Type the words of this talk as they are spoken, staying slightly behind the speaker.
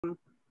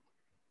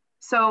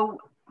So,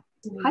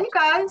 hi, you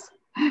guys.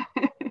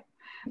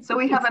 So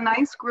we have a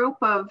nice group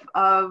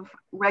of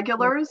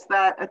regulars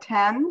that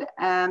attend,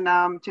 and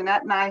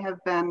Jeanette and I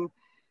have been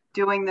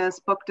doing this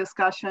book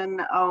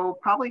discussion,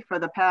 probably for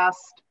the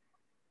past,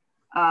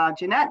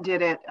 Jeanette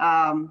did it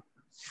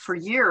for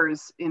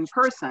years in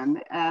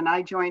person, and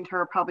I joined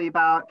her probably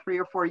about 3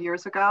 or 4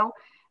 years ago.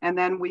 And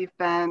then we've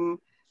been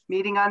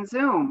meeting on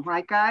Zoom,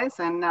 right, guys?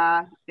 And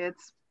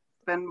it's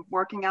been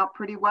working out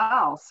pretty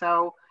well.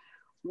 So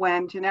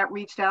when Jeanette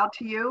reached out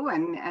to you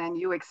and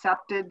you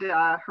accepted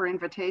her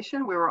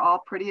invitation, we were all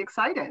pretty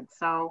excited.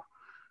 So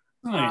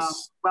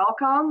nice.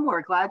 Welcome.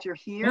 We're glad you're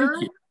here.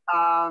 We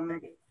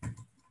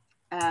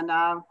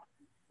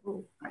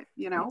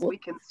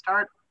can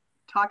start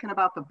talking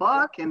about the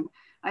book. And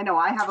I know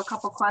I have a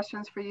couple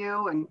questions for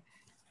you. And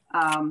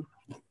I'm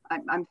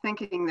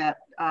thinking that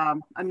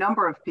a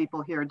number of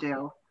people here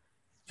do.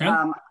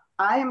 Okay.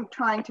 I am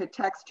trying to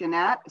text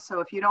Jeanette, so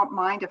if you don't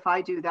mind if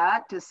I do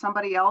that, does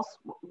somebody else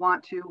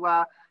want to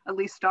at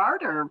least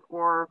start,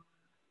 or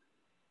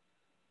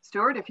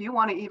Stewart, if you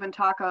want to even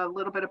talk a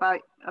little bit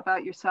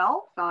about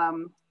yourself,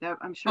 I'm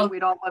sure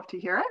we'd all love to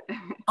hear it.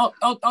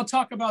 I'll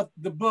talk about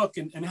the book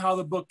and how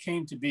the book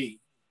came to be.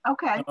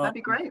 Okay, that'd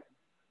be great.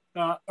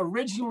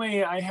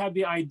 Originally, I had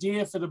the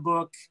idea for the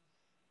book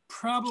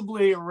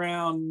probably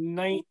around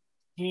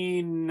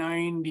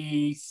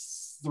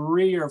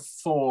 1993 or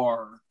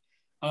 4.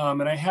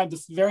 And I had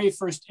the very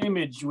first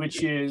image,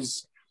 which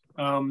is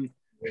the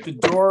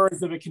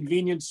doors of a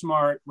convenience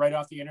mart right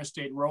off the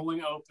interstate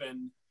rolling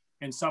open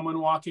and someone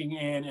walking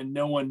in and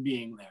no one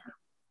being there.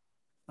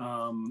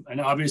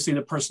 And obviously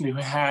the person who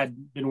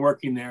had been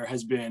working there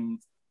has been,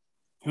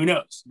 who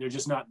knows, they're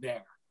just not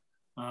there.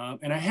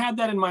 And I had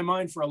that in my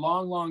mind for a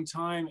long, long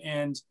time.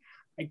 And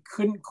I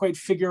couldn't quite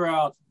figure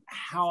out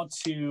how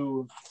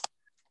to,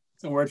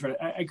 the word for it,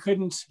 I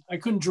couldn't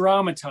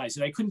dramatize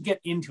it. I couldn't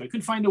get into it. I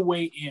couldn't find a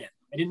way in.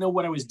 I didn't know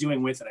what I was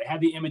doing with it. I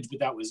had the image,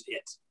 but that was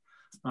it.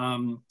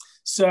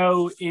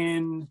 So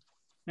in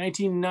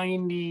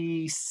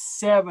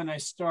 1997, I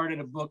started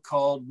a book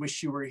called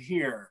Wish You Were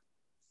Here,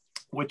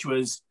 which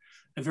was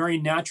a very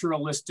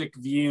naturalistic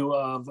view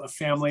of a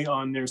family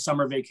on their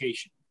summer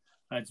vacation.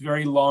 It's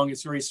very long,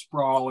 it's very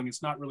sprawling,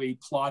 it's not really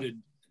plotted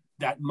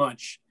that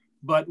much.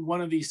 But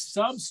one of these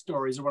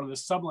sub-stories, or one of the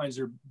sublines,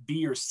 or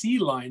B or C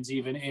lines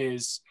even,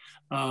 is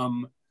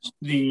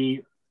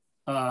the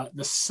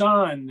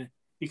son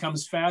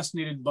becomes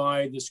fascinated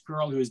by this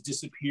girl who has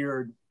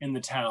disappeared in the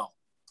town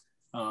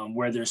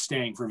where they're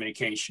staying for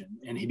vacation.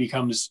 And he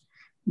becomes,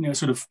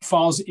 sort of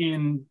falls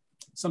in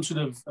some sort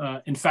of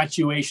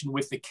infatuation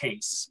with the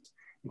case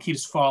and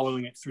keeps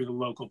following it through the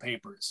local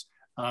papers.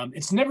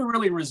 It's never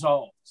really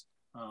resolved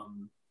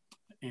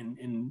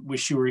in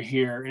Wish You Were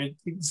Here. And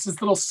it's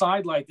this little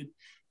sidelight that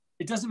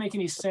it doesn't make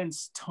any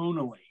sense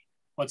tonally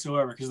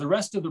whatsoever, because the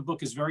rest of the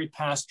book is very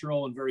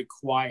pastoral and very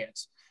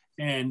quiet.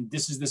 And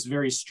this is this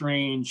very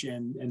strange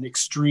and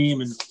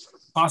extreme and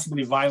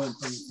possibly violent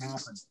thing that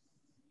happened.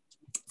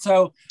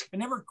 So I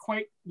never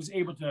quite was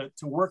able to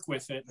work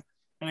with it.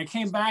 And I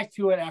came back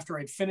to it after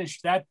I'd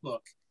finished that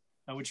book,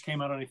 which came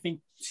out in, I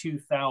think,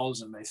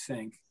 2000, I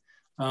think.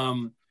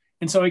 And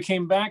so I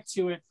came back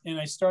to it and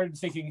I started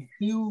thinking,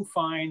 who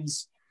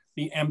finds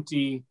the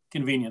empty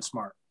convenience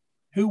mart?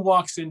 Who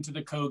walks into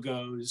the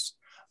Kogos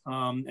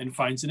and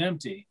finds it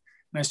empty?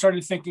 And I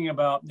started thinking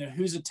about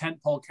who's a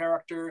tentpole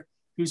character,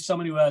 who's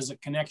someone who has a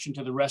connection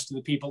to the rest of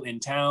the people in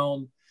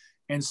town.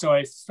 And so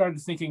I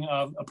started thinking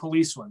of a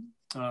policeman,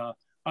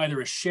 either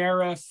a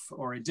sheriff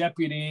or a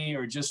deputy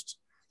or just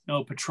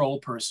a patrol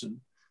person.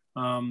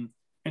 And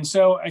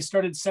so I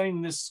started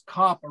sending this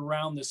cop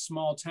around this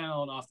small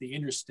town off the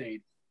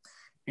interstate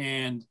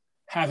and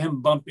have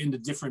him bump into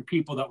different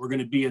people that were going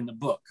to be in the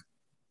book.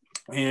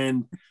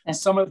 And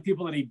some of the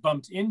people that he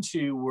bumped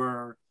into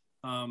were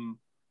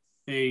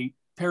a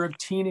pair of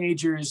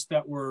teenagers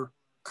that were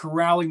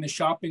corralling the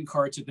shopping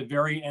carts at the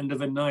very end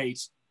of a night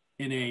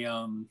in a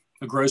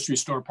grocery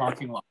store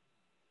parking lot.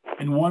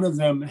 And one of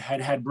them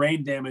had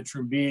brain damage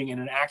from being in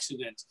an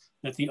accident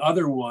that the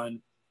other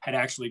one had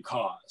actually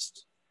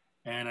caused.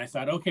 And I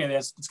thought, okay,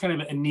 it's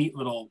kind of a neat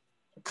little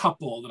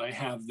couple that I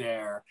have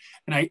there.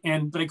 But I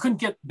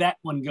couldn't get that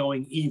one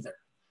going either.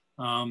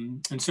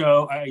 And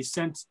so I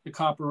sent the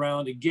cop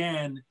around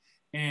again.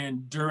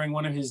 And during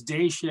one of his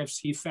day shifts,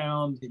 he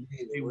found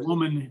a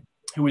woman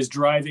who was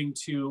driving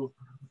to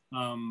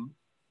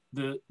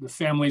the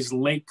family's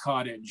lake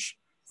cottage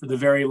for the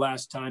very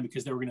last time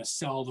because they were going to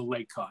sell the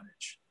lake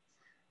cottage.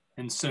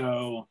 And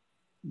so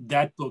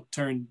that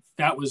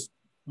was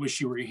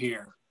Wish You Were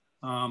Here.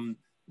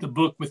 The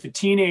book with the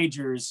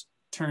teenagers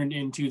turned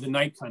into The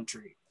Night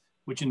Country,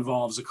 which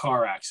involves a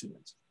car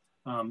accident.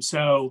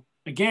 So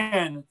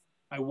again,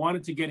 I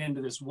wanted to get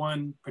into this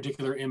one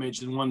particular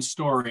image and one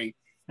story,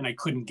 and I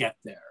couldn't get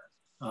there.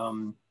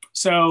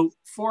 So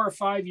 4 or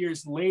 5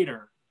 years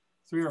later,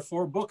 3 or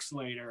 4 books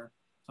later,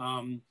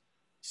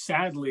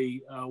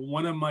 sadly,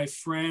 one of my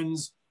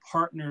friend's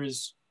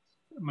partner's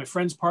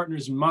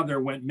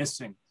mother went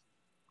missing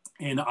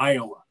in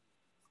Iowa.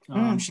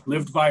 She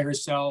lived by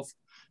herself.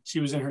 She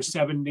was in her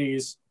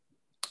 70s.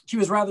 She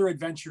was rather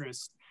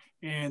adventurous,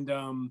 and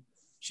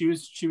she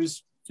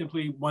was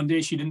simply, one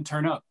day she didn't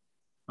turn up,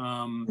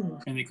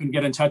 and they couldn't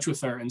get in touch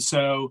with her. And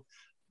so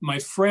my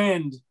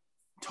friend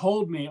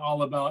told me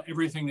all about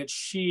everything that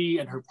she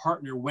and her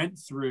partner went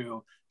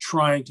through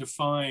trying to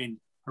find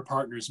her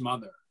partner's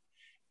mother.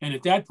 And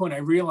at that point, I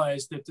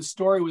realized that the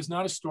story was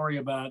not a story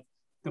about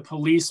the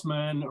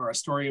policeman or a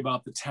story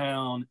about the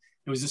town.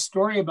 It was a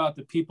story about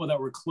the people that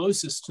were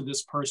closest to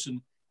this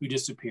person who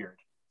disappeared.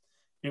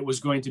 It was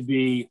going to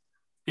be,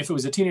 if it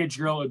was a teenage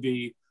girl, it would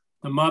be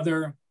the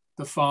mother,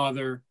 the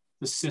father,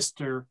 the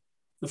sister,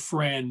 the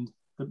friend,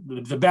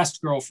 the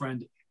best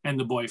girlfriend, and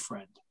the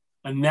boyfriend.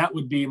 And that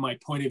would be my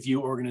point of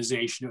view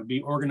organization. It would be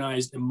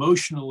organized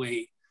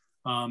emotionally.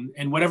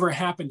 And whatever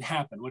happened,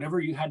 happened. Whatever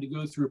you had to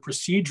go through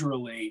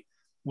procedurally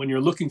when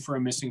you're looking for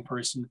a missing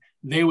person,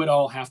 they would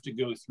all have to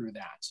go through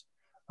that.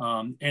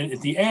 And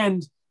at the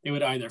end, they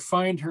would either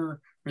find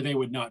her or they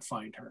would not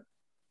find her.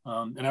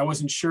 And I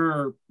wasn't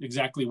sure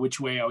exactly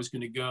which way I was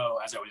going to go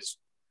as I was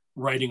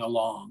writing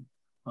along.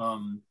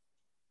 And,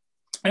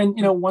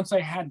 you know, once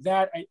I had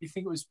that, I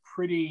think it was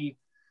pretty,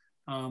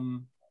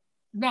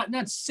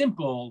 not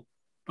simple,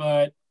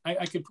 but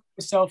I could put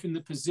myself in the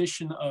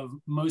position of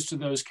most of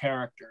those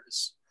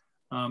characters,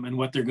 and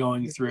what they're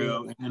going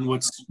through and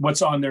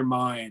what's on their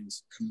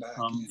minds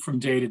from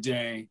day to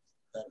day.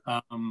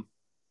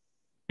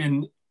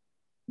 And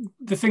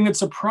the thing that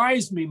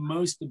surprised me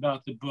most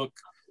about the book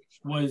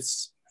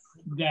was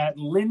that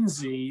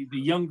Lindsay, the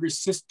younger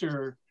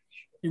sister,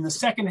 in the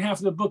second half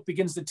of the book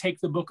begins to take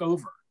the book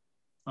over.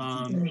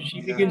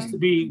 She begins to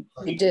be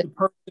the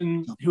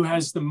person who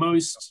has the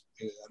most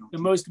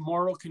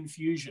moral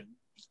confusion.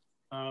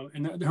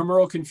 And her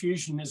moral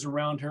confusion is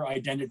around her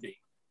identity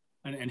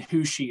and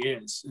who she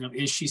is. You know,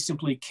 is she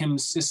simply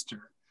Kim's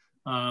sister?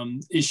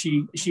 Is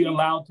she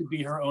allowed to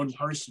be her own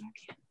person?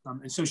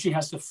 And so she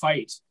has to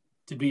fight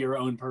to be her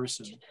own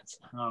person.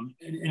 And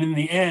in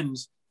the end,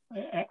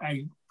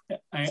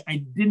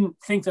 I didn't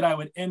think that I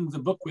would end the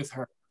book with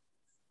her.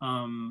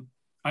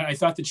 I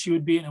thought that she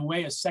would be, in a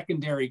way, a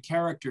secondary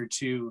character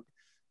to, you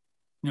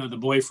know, the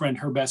boyfriend,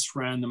 her best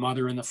friend, the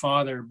mother and the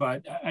father.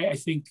 But I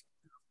think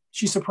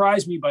she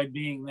surprised me by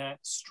being that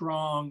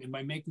strong and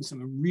by making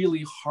some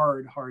really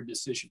hard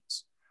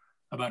decisions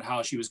about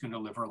how she was going to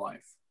live her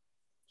life.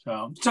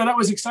 So that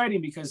was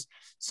exciting, because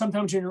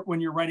sometimes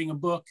when you're writing a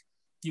book,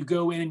 you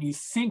go in and you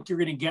think you're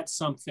going to get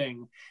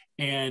something,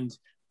 and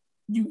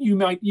you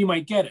might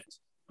get it.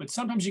 But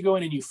sometimes you go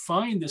in and you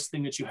find this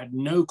thing that you had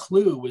no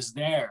clue was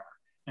there.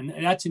 And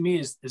that to me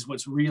is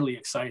what's really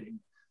exciting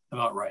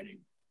about writing.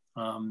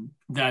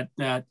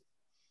 That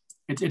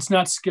it's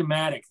not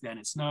schematic. Then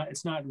it's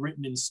not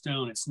written in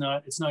stone. It's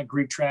not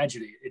Greek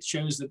tragedy. It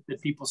shows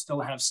that people still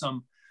have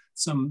some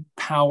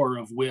power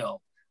of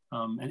will,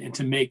 and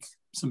to make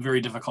some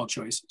very difficult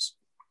choices.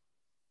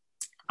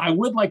 I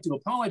would like to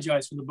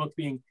apologize for the book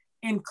being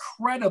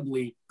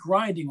incredibly,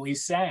 grindingly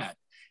sad.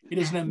 It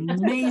is an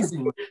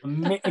amazing,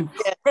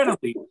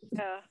 incredibly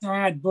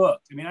sad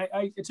book. I mean,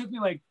 it took me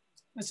like,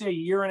 let's say, a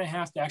year and a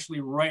half to actually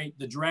write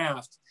the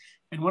draft.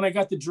 And when I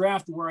got the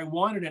draft where I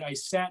wanted it, I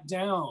sat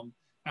down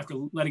after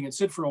letting it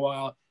sit for a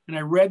while, and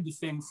I read the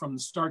thing from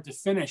start to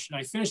finish. And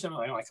I finished it, and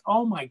I'm like,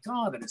 oh my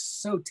God, that is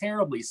so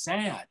terribly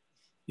sad.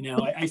 You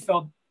know, I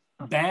felt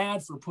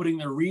bad for putting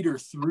the reader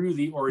through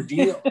the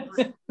ordeal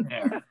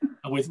there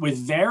with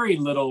very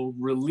little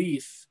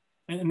relief.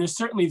 And there's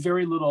certainly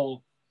very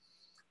little,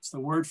 what's the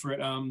word for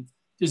it?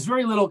 There's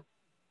very little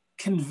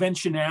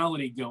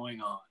conventionality going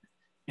on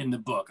in the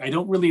book. I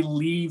don't really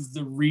leave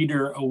the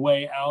reader a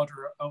way out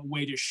or a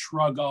way to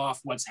shrug off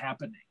what's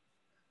happening.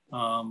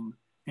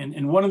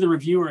 And one of the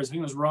reviewers, I think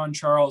it was Ron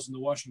Charles in the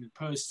Washington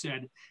Post,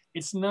 said,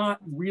 it's not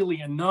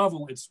really a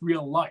novel, it's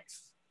real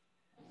life.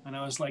 And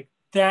I was like,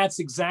 that's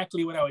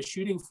exactly what I was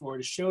shooting for,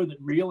 to show that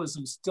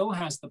realism still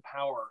has the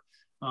power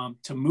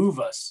to move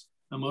us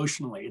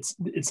emotionally.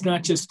 It's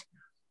not just,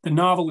 the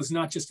novel is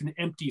not just an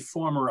empty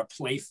form or a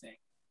plaything,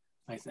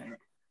 I think.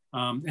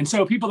 And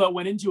so people that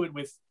went into it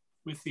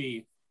with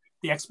the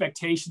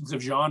expectations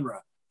of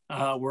genre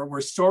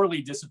were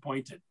sorely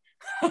disappointed.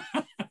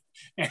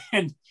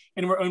 and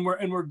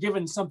we're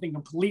given something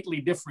completely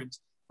different.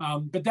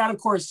 But that, of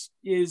course,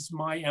 is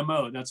my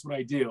MO. That's what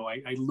I do.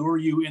 I lure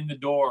you in the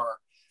door.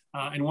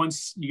 And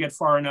once you get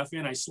far enough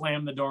in, I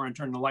slam the door and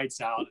turn the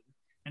lights out,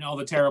 and all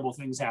the terrible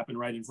things happen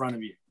right in front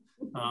of you.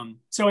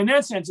 So in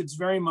that sense, it's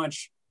very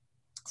much,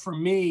 for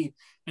me,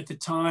 at the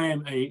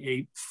time,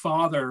 a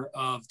father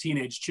of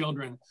teenage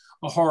children,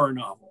 a horror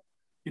novel.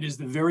 It is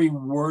the very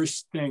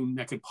worst thing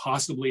that could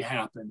possibly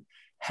happen,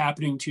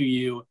 happening to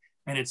you,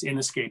 and it's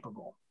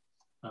inescapable.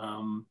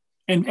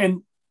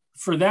 And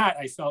for that,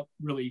 I felt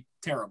really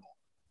terrible,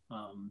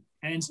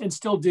 and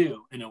still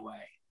do in a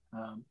way.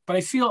 But I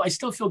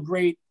still feel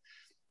great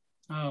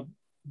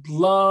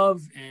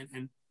love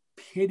and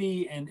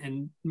pity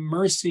and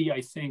mercy,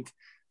 I think,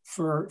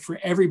 for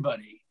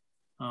everybody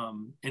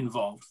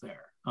involved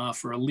there.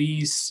 for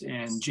Elise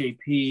and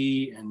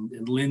JP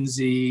and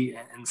Lindsay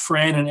and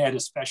Fran and Ed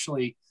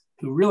especially,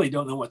 who really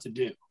don't know what to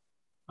do.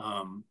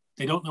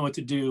 They don't know what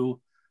to do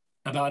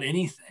about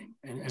anything,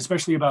 and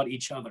especially about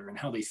each other and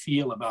how they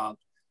feel about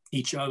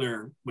each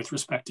other with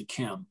respect to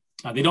Kim.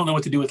 They don't know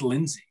what to do with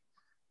Lindsay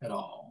at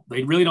all.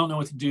 They really don't know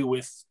what to do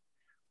with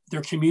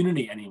their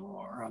community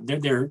anymore.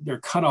 They're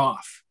cut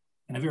off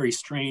in a very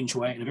strange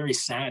way, in a very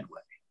sad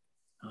way.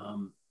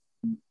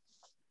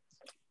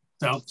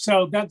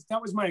 So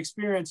that was my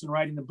experience in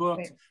writing the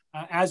book.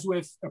 As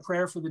with A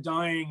Prayer for the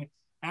Dying,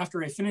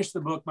 after I finished the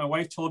book, my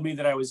wife told me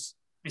that I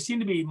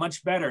seemed to be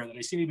much better, that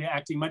I seem to be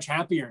acting much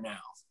happier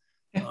now,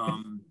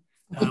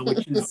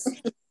 which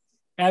is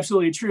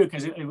absolutely true,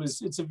 because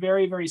it's a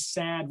very, very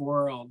sad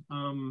world.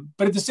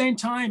 But at the same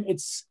time,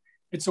 it's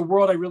a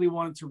world I really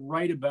wanted to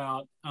write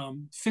about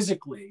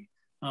physically,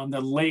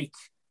 the lake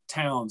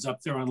towns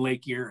up there on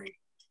Lake Erie.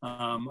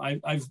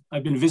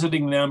 I've been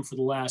visiting them for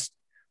the last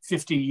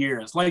 50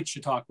 years, like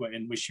Chautauqua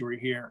and Wish You Were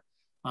Here.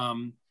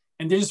 And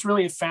they're just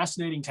really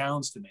fascinating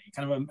towns to me,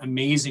 kind of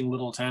amazing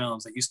little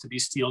towns that used to be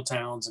steel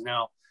towns and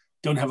now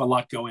don't have a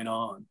lot going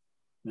on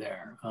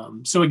there.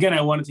 So again,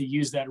 I wanted to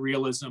use that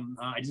realism.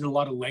 I did a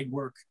lot of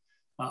legwork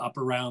up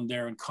around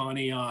there in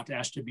Conneaut,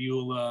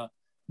 Ashtabula,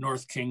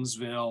 North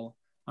Kingsville,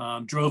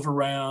 drove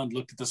around,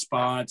 looked at the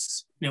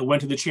spots,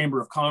 went to the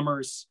Chamber of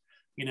Commerce,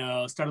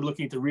 started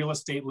looking at the real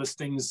estate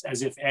listings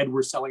as if Ed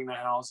were selling the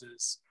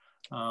houses,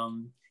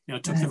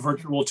 took the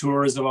virtual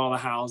tours of all the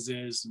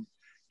houses,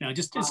 and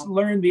just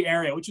learned the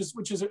area, which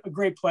is a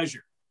great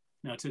pleasure,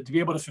 to be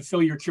able to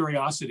fulfill your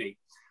curiosity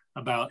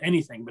about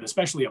anything, but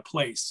especially a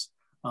place,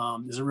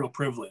 is a real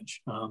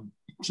privilege.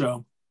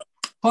 So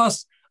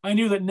plus I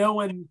knew that no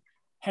one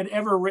had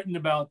ever written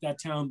about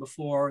that town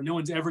before. No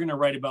one's ever going to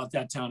write about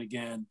that town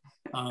again.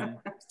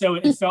 So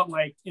it felt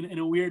like, in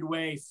a weird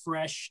way,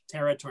 fresh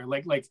territory,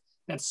 like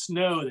that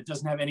snow that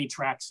doesn't have any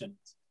tracks in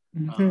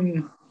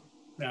it.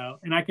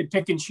 And I could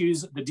pick and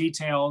choose the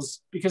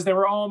details because they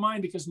were all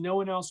mine, because no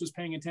one else was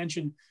paying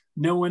attention.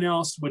 No one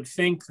else would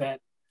think that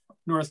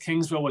North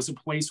Kingsville was a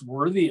place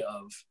worthy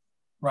of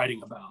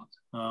writing about,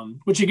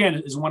 which again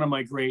is one of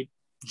my great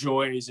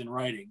joys in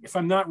writing. If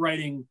I'm not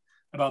writing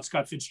about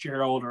Scott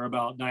Fitzgerald or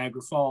about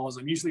Niagara Falls,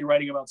 I'm usually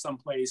writing about some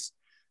place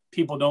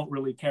people don't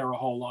really care a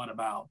whole lot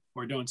about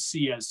or don't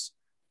see as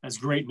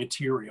great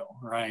material,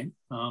 right?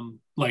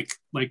 Like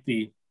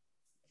the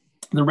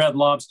Red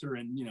Lobster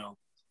in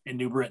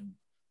New Britain.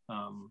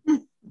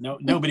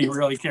 Nobody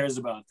really cares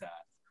about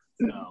that.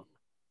 No.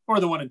 Or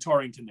the one in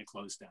Torrington that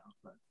closed down.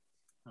 But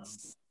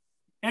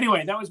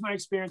anyway, that was my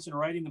experience in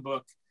writing the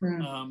book.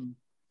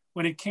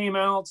 When it came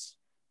out,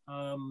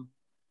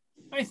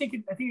 I think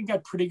it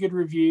got pretty good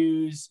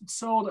reviews. It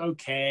sold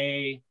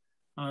okay.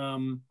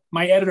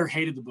 My editor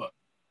hated the book,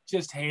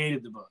 just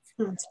hated the book.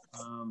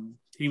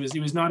 He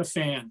was not a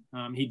fan.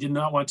 He did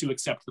not want to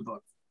accept the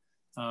book.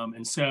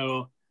 And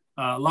so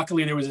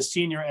luckily there was a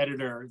senior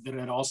editor that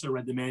had also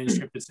read the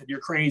manuscript that said, "You're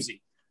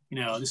crazy.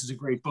 This is a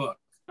great book."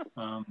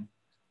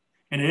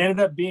 And it ended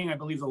up being, I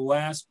believe, the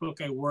last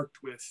book I worked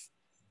with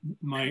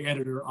my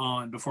editor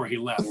on before he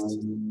left,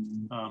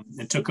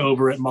 and took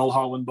over at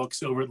Mulholland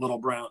Books over at Little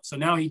Brown. So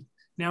now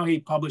he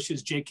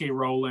publishes J.K.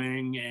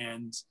 Rowling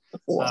and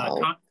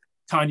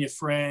Tanya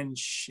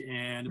French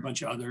and a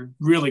bunch of other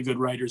really good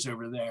writers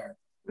over there.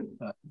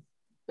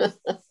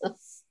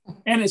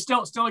 And it's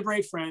still a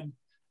great friend,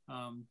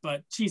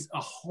 but she's a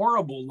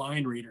horrible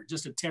line reader,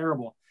 just a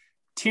terrible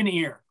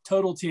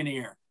total tin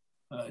ear.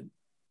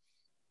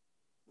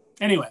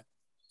 Anyway,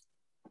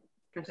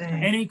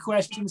 any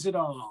questions at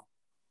all?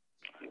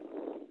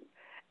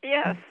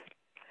 Yes,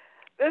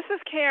 this is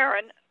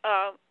Karen.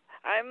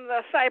 I'm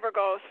the cyber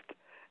ghost.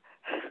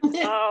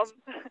 A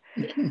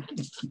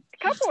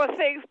couple of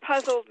things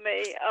puzzled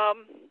me.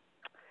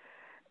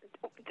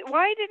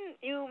 Why didn't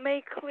you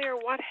make clear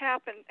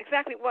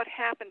exactly what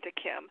happened to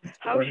Kim?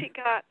 How she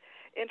got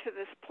into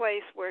this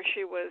place where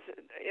she was,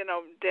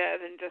 dead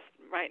and just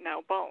right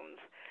now bones.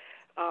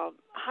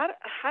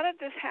 How did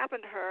this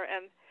happen to her?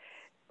 And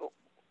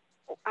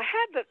I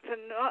had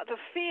the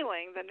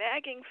feeling, the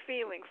nagging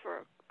feeling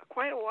for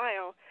quite a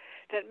while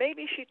that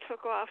maybe she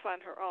took off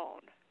on her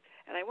own.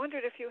 And I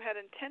wondered if you had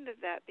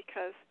intended that,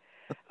 because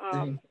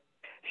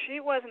she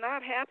was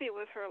not happy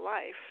with her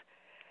life.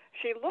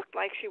 She looked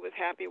like she was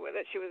happy with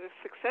it. She was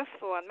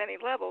successful on many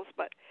levels,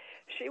 but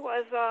she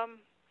was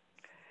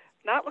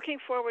not looking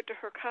forward to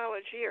her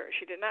college years.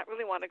 She did not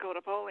really want to go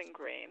to Bowling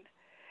Green.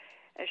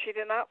 And she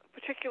did not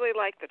particularly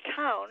like the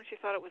town. She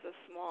thought it was a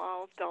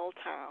small, dull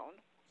town.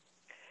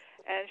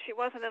 And she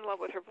wasn't in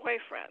love with her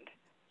boyfriend.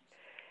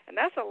 And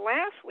that's the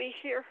last we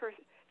hear her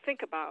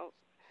think about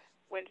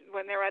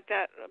when they're at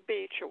that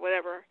beach or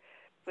whatever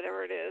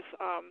it is.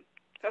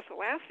 That's the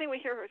last thing we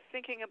hear her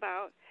thinking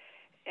about.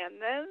 And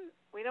then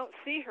we don't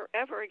see her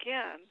ever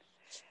again.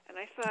 And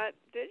I thought,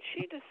 did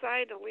she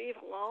decide to leave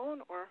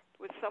alone or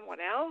with someone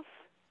else?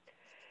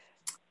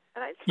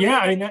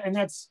 And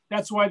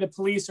that's why the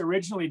police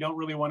originally don't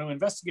really want to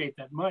investigate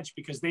that much,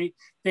 because they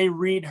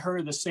read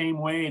her the same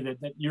way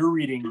that you're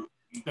reading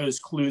those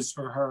clues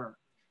for her.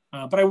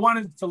 But I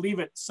wanted to leave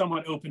it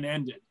somewhat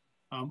open-ended,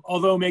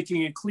 although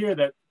making it clear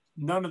that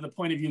none of the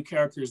point of view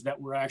characters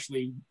that were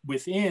actually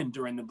within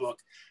during the book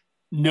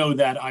know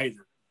that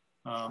either.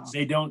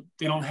 They don't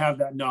have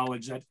that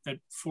knowledge, that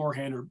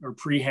forehand or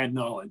pre-hand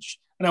knowledge.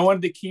 And I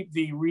wanted to keep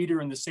the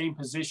reader in the same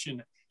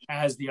position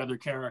as the other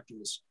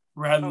characters,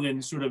 rather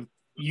than sort of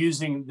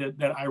using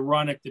that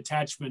ironic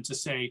detachment to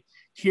say,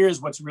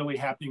 here's what's really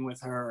happening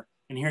with her,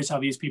 and here's how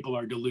these people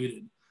are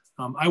deluded.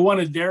 I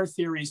wanted their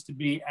theories to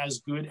be as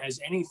good as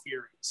any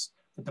theories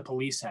that the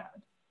police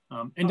had.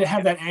 And to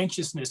have that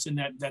anxiousness and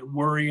that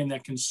worry and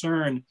that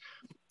concern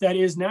that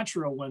is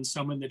natural when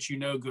someone that you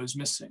know goes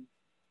missing.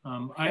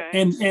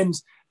 And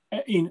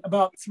in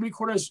about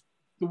 3/4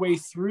 the way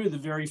through the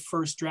very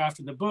first draft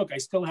of the book, I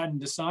still hadn't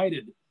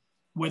decided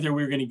whether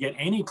we were going to get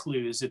any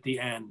clues at the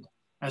end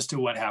as to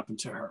what happened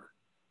to her.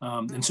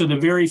 And so the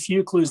very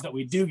few clues that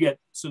we do get,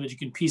 so that you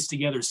can piece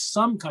together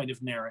some kind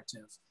of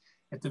narrative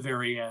at the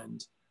very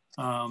end,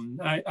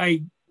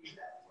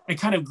 I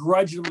kind of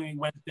grudgingly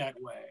went that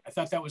way. I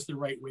thought that was the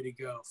right way to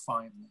go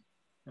finally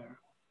there.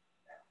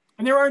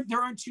 And there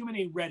aren't too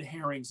many red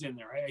herrings in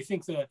there. I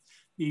think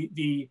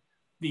the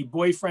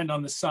boyfriend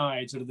on the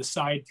side, sort of the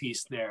side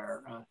piece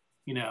there,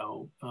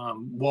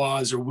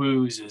 Waz or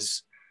Woos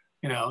is,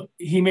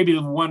 he may be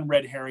the one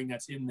red herring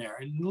that's in there.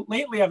 And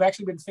lately I've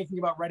actually been thinking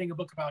about writing a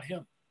book about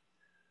him.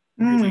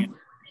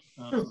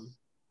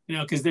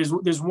 Because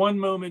there's one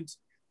moment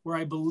where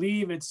I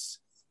believe it's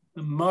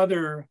the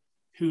mother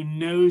who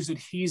knows that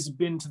he's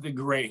been to the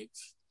grave.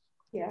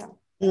 Yeah.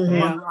 The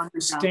mother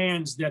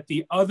understands that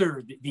the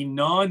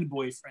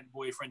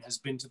non-boyfriend has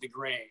been to the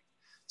grave,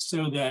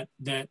 so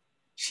that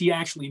she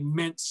actually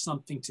meant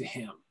something to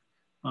him.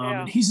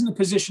 And he's in a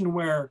position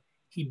where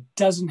he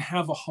doesn't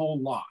have a whole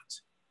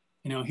lot.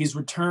 He's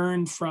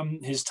returned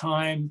from his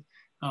time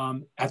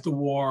at the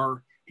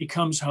war. He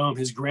comes home,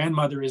 his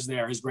grandmother is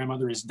there. His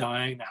grandmother is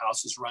dying, the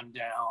house is run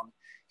down.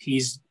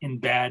 He's in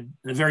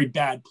a very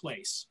bad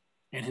place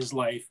in his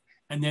life.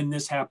 And then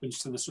this happens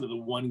to the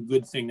one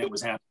good thing that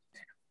was happening.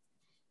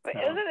 But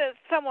isn't it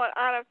somewhat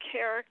out of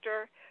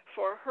character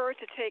for her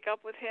to take up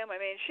with him? I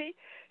mean, she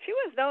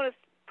was known as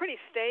pretty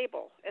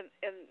stable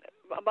in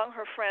among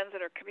her friends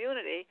and her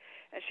community,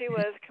 and she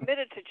was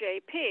committed to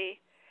JP.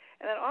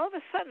 And then all of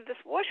a sudden, this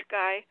Whoosh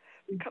guy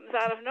comes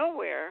out of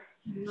nowhere.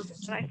 And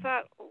I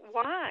thought,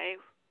 why?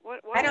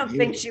 I don't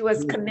think she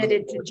was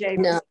committed to JP.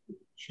 No,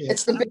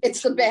 it's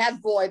the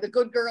bad boy, the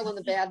good girl and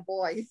the bad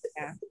boy.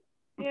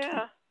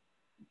 Yeah,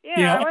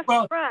 I was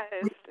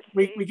surprised.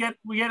 We get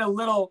a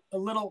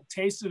little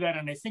taste of that,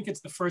 and I think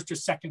it's the first or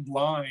second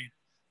line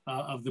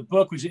of the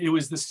book, which it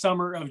was the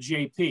summer of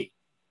JP.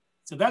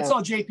 So that's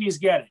all JP is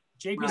getting.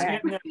 JP's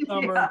getting that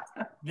summer.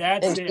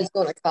 That's and she's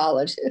going to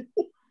college.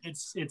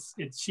 It's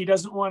she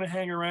doesn't want to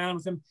hang around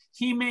with him.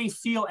 He may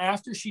feel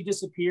after she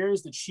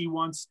disappears that he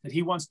wants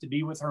to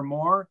be with her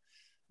more,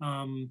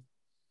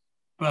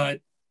 but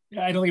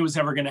I don't think it was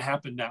ever going to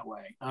happen that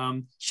way.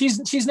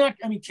 She's not.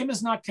 I mean, Kim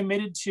is not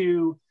committed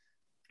to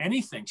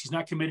anything. She's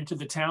not committed to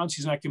the town.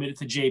 She's not committed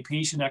to JP.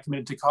 She's not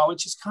committed to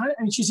college.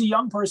 She's a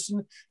young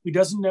person who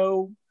doesn't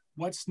know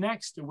what's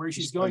next or where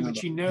she's going, but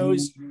she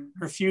knows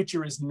her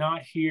future is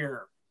not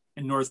here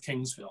in North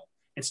Kingsville.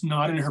 It's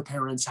not in her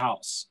parents'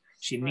 house.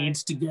 She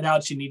needs to get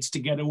out. She needs to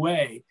get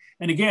away.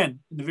 And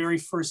again, the very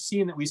first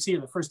scene that we see,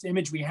 the first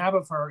image we have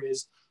of her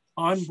is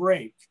on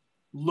break,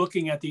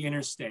 looking at the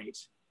interstate,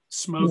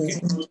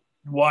 smoking,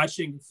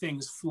 watching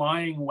things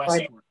flying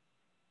westward,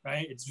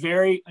 right? It's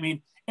very,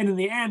 and in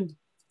the end,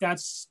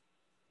 that's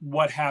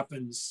what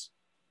happens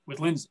with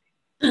Lindsay,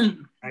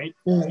 right?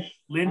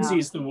 Lindsay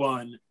is the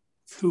one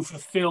who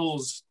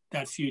fulfills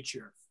that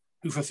future,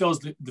 who fulfills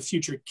the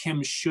future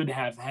Kim should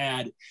have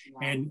had,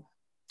 and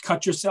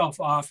cut yourself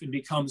off and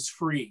becomes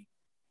free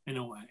in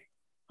a way,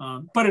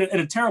 but at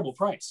a terrible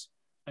price,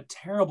 a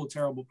terrible,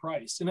 terrible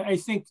price. And I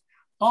think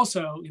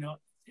also,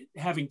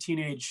 having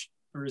teenagers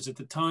at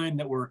the time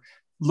that were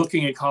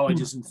looking at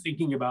colleges and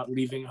thinking about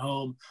leaving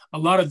home, a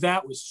lot of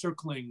that was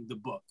circling the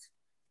book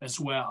as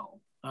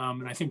well.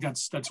 And I think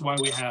that's why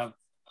we have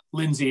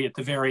Lindsay at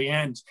the very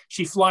end.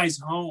 She flies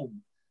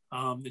home,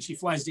 and she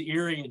flies to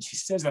Erie, and she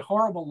says a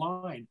horrible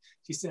line.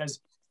 She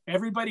says,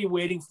 "Everybody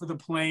waiting for the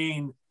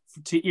plane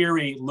to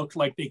Erie looked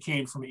like they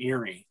came from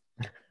Erie."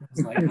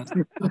 Like,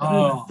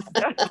 oh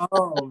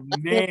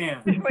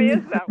man.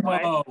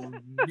 Oh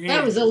man.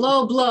 That was a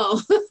low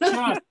blow.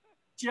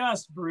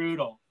 just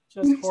brutal,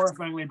 just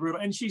horrifyingly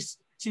brutal. And she's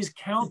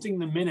counting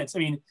the minutes. I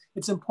mean,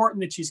 it's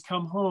important that she's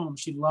come home.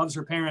 She loves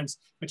her parents,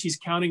 but she's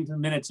counting the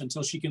minutes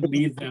until she can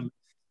leave them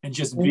and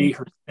just be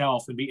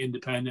herself and be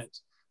independent.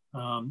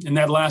 And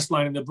that last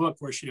line in the book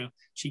where she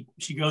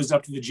goes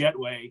up to the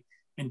jetway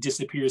and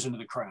disappears into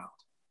the crowd.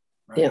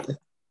 Right? Yeah.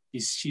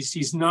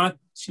 She's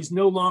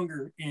no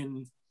longer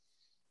in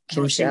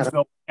North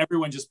Kingsville.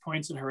 Everyone just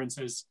points at her and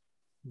says,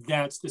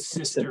 "That's the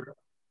sister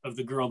of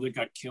the girl that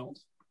got killed."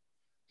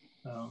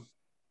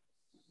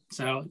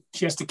 So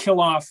she has to kill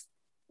off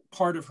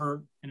part of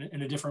her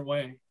in a different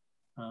way.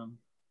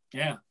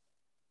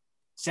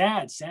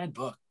 sad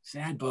book.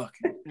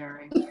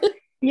 Very.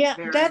 Yeah,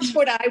 Very. that's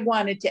what I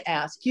wanted to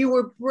ask. You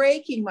were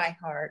breaking my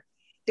heart.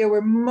 There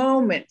were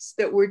moments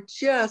that were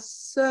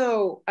just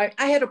so, I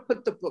had to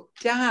put the book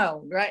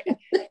down, right?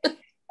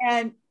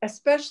 And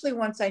especially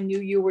once I knew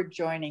you were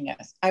joining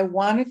us, I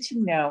wanted to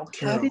know,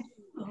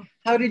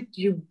 how did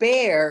you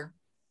bear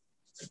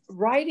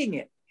writing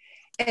it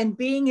and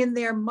being in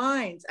their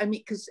minds? I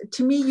mean, because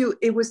to me,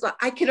 it was like,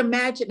 I could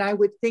imagine I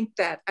would think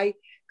that. I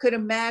could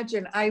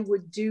imagine I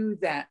would do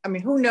that. I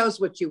mean, who knows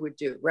what you would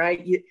do,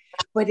 right?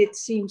 But it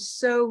seems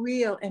so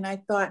real. And I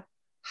thought,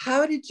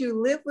 how did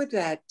you live with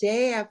that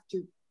day after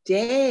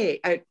day?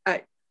 It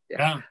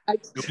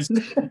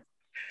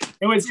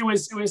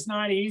was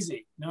not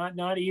easy,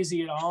 not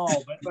easy at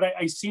all. But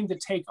I seemed to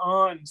take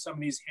on some of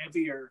these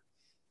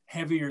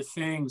heavier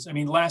things. I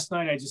mean, last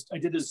night I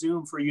did a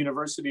Zoom for a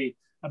university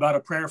about a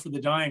prayer for the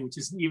dying, which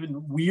is an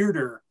even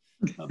weirder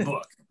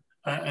book,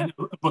 and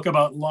a book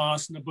about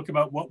loss and a book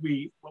about what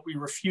we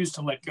refuse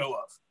to let go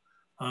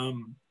of.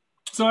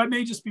 So it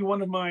may just be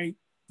one of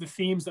the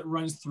themes that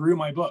runs through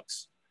my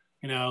books.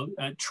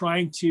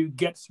 Trying to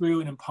get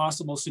through an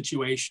impossible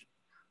situation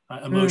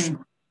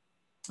emotionally,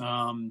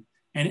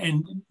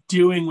 and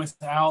doing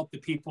without the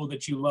people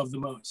that you love the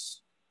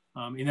most.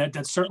 And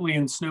that's certainly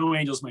in Snow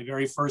Angels, my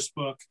very first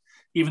book,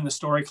 even the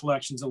story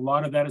collections. A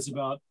lot of that is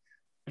about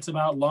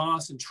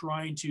loss and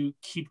trying to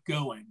keep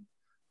going.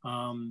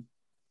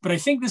 But I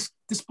think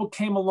this book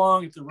came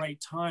along at the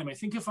right time. I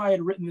think if I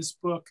had written this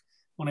book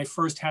when I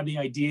first had the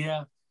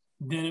idea,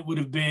 then it would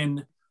have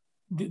been,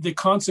 the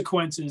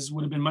consequences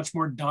would have been much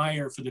more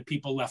dire for the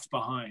people left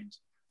behind.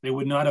 They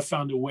would not have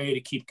found a way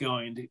to keep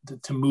going,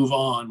 to move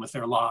on with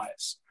their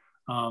lives.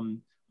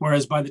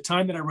 Whereas by the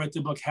time that I wrote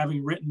the book,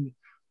 having written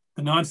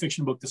the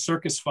nonfiction book, The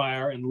Circus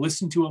Fire, and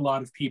listened to a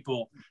lot of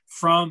people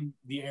from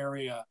the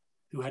area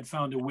who had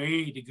found a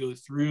way to go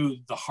through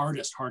the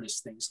hardest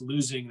things,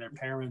 losing their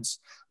parents,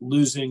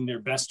 losing their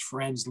best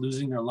friends,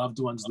 losing their loved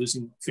ones,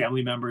 losing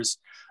family members.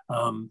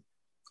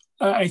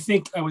 I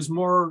think I was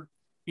more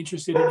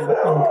interested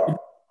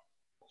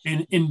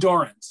in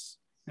endurance,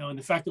 and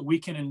the fact that we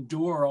can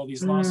endure all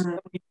these losses,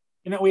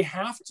 and that we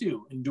have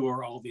to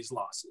endure all these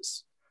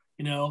losses.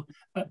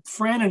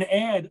 Fran and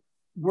Ed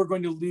were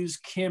going to lose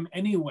Kim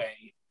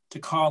anyway to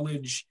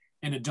college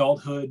and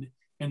adulthood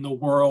and the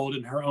world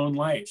and her own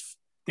life.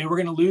 They were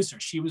going to lose her.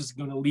 She was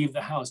going to leave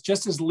the house,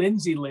 just as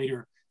Lindsay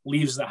later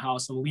leaves the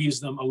house and leaves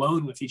them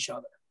alone with each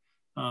other.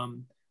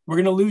 We're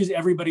going to lose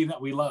everybody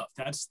that we love.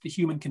 That's the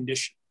human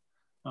condition.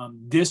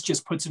 This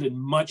just puts it in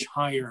much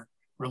higher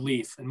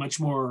relief and much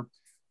more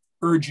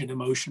urgent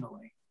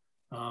emotionally.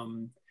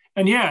 And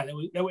yeah,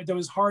 that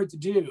was hard to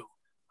do.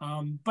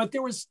 But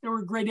there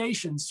were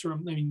gradations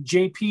from,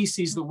 JP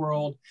sees the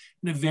world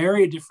in a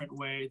very different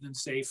way than,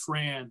 say,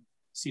 Fran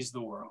sees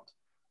the world,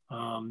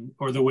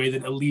 or the way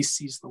that Elise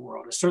sees the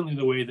world, or certainly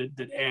the way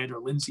that Ed or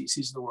Lindsay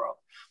sees the world.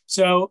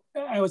 So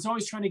I was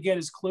always trying to get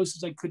as close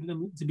as I could to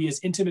them, to be as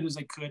intimate as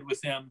I could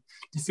with them,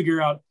 to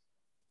figure out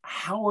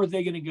how are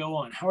they going to go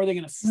on? How are they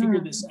going to figure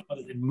this out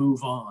and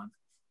move on?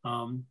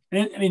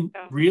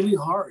 Really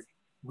hard,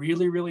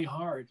 really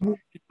hard.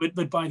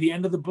 But by the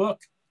end of the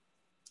book,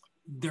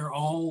 they're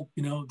all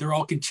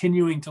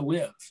continuing to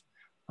live.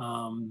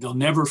 They'll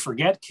never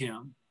forget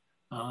Kim,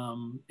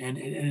 and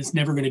it's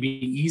never going to be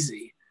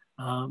easy.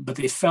 But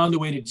they found a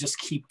way to just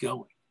keep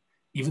going,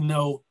 even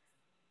though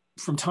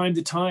from time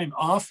to time,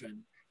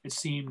 often it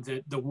seemed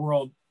that the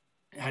world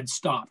had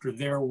stopped, or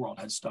their world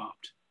had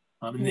stopped,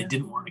 and they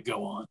didn't want to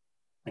go on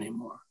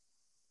anymore.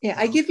 Yeah,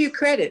 I give you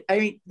credit. I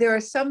mean, there are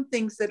some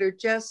things that are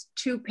just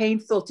too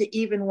painful to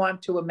even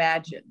want to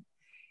imagine.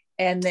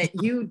 And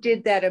that you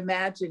did that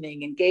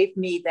imagining and gave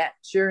me that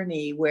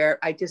journey where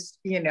I just,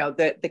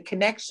 the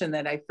connection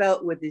that I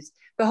felt with this,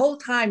 the whole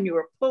time you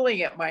were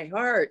pulling at my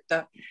heart.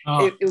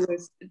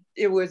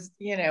 It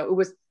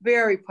was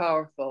very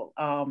powerful.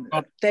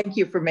 Thank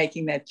you for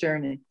making that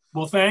journey.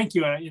 Well, thank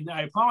you. And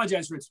I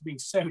apologize for it being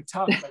so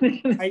tough.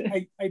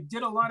 I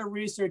did a lot of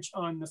research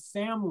on the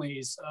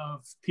families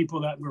of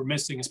people that were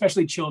missing,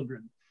 especially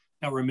children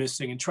that were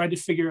missing, and tried to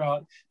figure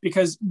out,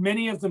 because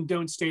many of them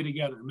don't stay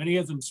together. Many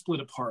of them split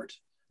apart.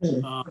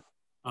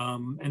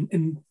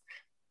 And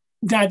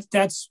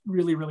that's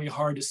really, really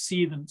hard to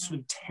see them sort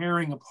of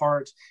tearing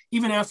apart,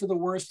 even after the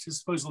worst has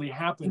supposedly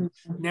happened.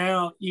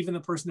 Now, even the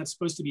person that's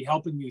supposed to be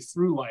helping you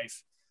through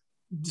life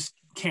just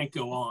can't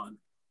go on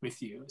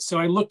with you. So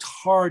I looked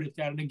hard at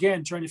that. And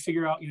again, trying to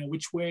figure out,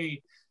 which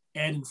way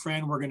Ed and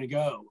Fran were going to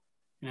go.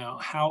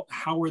 How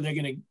were they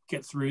going to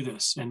get through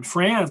this? And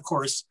Fran, of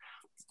course,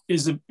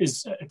 is a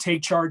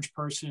take charge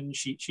person.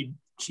 She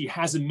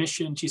has a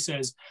mission. She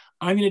says,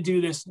 I'm going to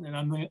do this, and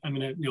I'm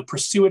going to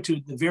pursue it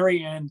to the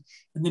very end.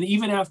 And then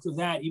even after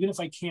that, even if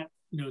I can't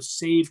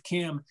save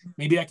Kim,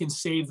 maybe I can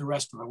save the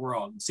rest of the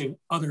world and save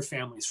other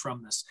families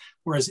from this.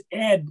 Whereas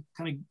Ed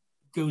kind of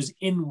goes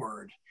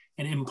inward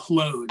and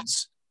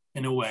implodes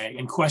in a way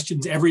and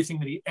questions everything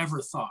that he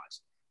ever thought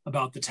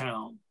about the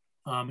town.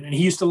 And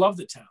he used to love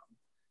the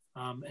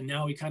town. And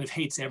now he kind of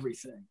hates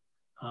everything.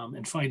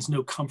 and finds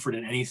no comfort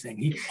in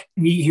anything.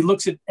 He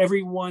looks at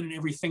everyone and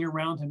everything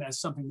around him as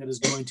something that is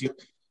going to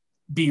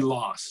be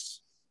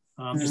lost.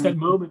 There's that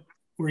moment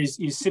where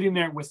he's sitting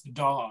there with the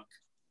dog,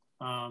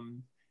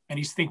 and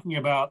he's thinking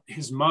about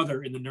his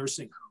mother in the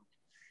nursing home,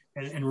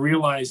 and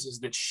realizes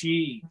that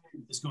she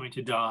is going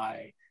to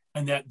die,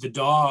 and that the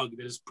dog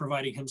that is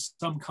providing him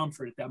some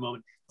comfort at that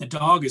moment, the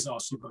dog is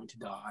also going to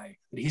die,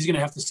 that he's going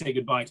to have to say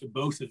goodbye to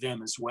both of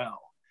them as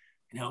well.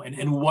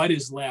 And what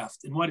is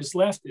left? And what is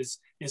left is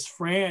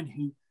Fran,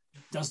 who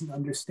doesn't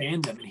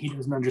understand them, and he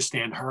doesn't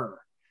understand her.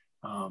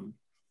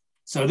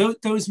 So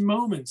those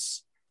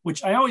moments,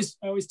 which I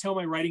always tell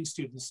my writing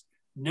students,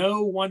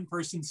 no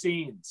one-person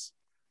scenes,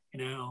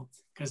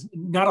 because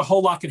not a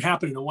whole lot can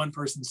happen in a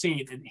one-person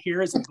scene. And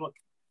here is a book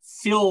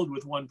filled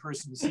with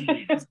one-person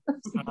scenes,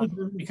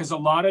 because a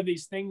lot of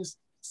these things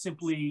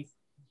simply,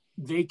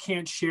 they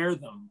can't share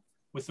them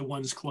with the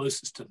ones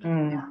closest to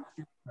them.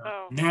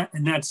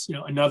 And that's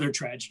another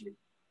tragedy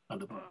of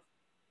the book.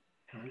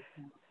 Right?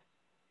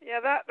 Yeah,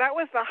 that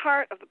was the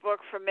heart of the book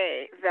for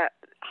me, that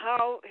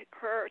how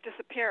her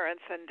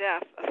disappearance and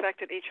death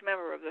affected each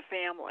member of the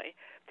family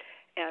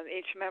and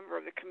each member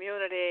of the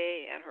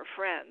community and her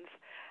friends.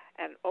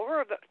 And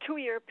over the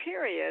 2-year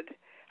period,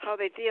 how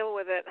they deal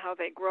with it, how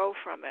they grow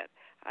from it.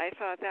 I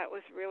thought that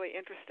was really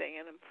interesting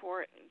and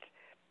important.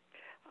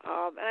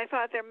 And I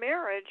thought their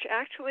marriage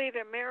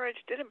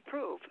did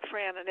improve,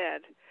 Fran and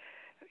Ed.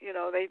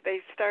 They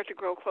start to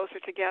grow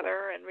closer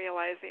together and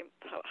realize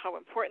how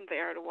important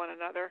they are to one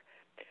another.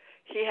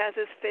 He has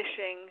his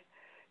fishing,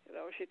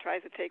 she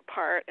tries to take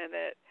part in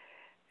it,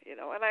 and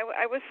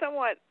I was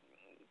somewhat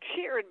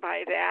cheered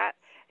by that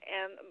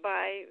and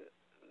by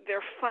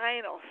their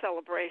final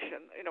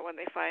celebration, when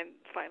they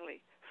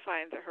finally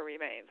find her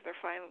remains, their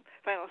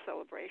final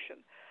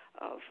celebration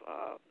of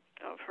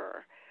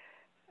her.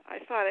 I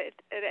thought it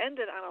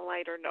ended on a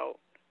lighter note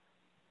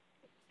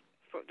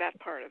for that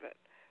part of it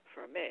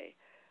for me.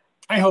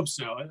 I hope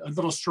so. A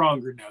little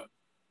stronger note.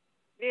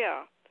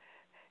 Yeah,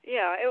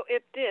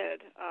 it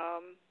did.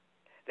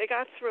 They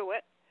got through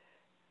it,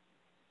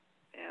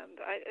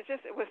 and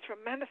it was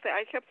tremendous.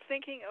 I kept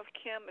thinking of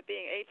Kim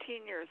being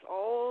 18 years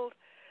old,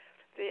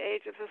 the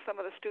age of some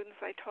of the students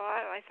I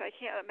taught, and I said, I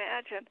can't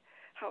imagine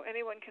how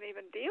anyone can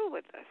even deal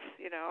with this.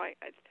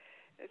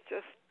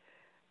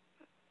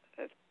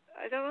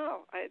 I don't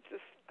know.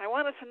 I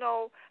wanted to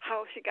know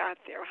how she got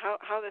there,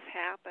 how this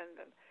happened,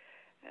 and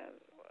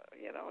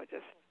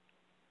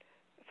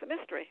it's a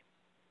mystery.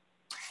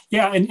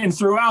 Yeah, and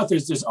throughout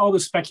there's all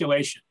this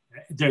speculation.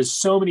 There's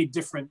so many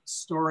different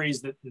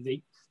stories that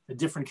the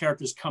different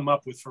characters come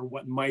up with for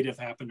what might have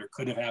happened or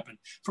could have happened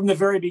from the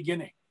very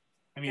beginning.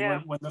 I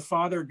mean, when the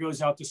father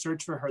goes out to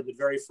search for her the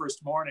very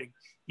first morning,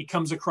 he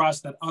comes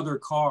across that other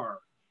car,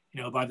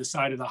 by the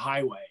side of the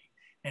highway,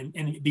 and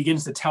he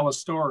begins to tell a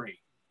story,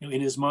 in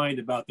his mind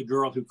about the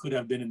girl who could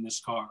have been in this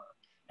car,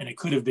 and it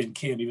could have been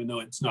Kim, even though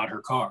it's not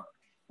her car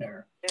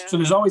there. Yeah. So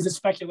there's always this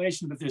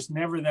speculation, but there's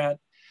never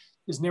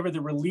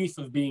the relief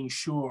of being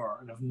sure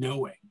and of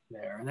knowing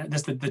there, and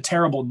that's the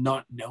terrible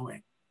not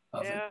knowing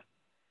of it.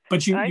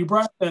 But you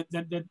brought up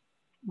that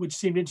which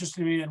seemed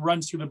interesting to me and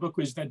runs through the book,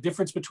 was that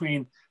difference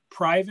between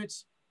private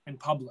and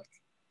public,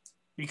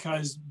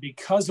 because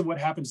of what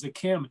happens to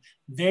Kim,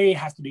 they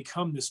have to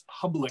become this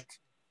public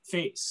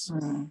face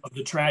of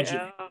the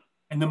tragedy,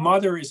 and the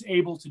mother is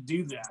able to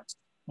do that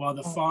while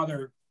the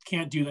father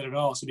can't do that at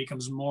all. So it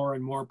becomes more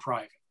and more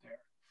private there.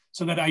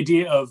 So that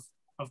idea of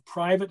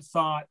private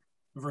thought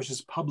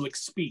versus public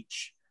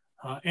speech,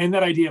 and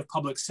that idea of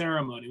public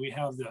ceremony. We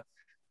have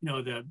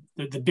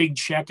the big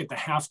check at the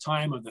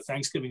halftime of the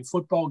Thanksgiving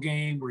football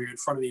game, where you're in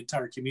front of the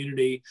entire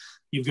community.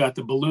 You've got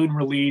the balloon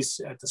release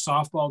at the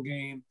softball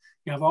game.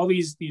 You have all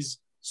these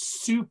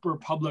super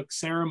public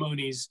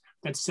ceremonies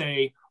that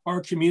say our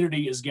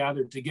community is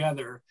gathered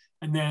together,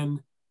 and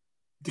then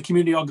the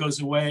community all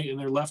goes away and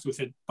they're left with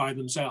it by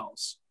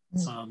themselves.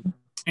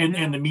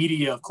 And the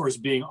media, of course,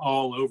 being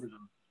all over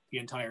them the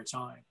entire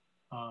time.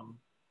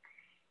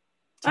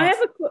 I have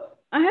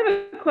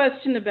a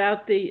question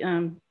about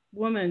the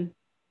woman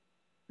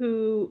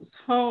whose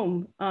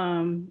home,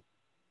 I've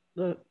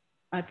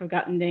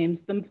forgotten names,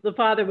 the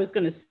father was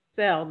going to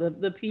sell,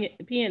 the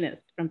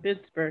pianist from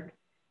Pittsburgh.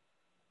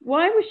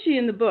 Why was she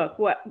in the book?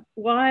 What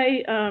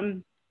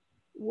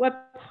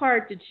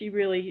part did she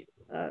really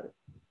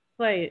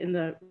play in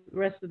the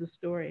rest of the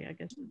story, I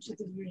guess?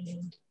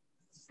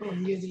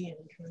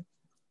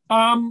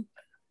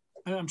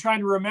 I'm trying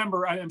to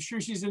remember. I'm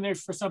sure she's in there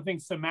for something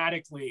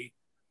thematically.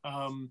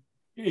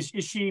 Is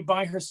she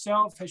by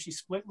herself? Has she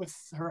split with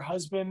her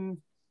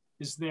husband?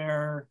 Is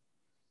there?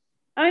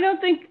 I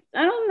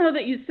don't know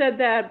that you said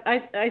that.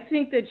 I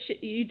think that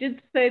you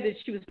did say that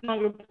she was no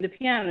longer playing the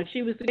piano.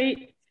 She was a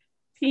great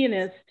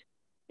pianist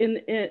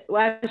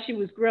while she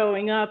was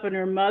growing up, and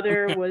her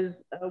mother was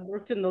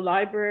worked in the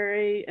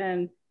library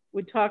and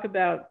would talk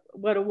about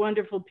what a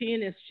wonderful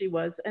pianist she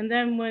was. And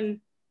then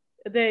when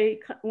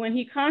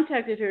he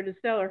contacted her to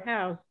sell her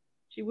house,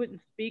 she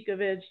wouldn't speak of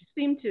it. She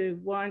seemed to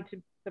want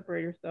to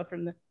separate herself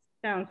from the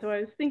town. So I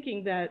was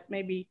thinking that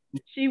maybe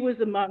she was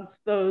amongst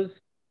those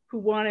who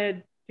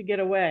wanted to get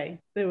away.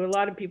 There were a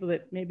lot of people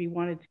that maybe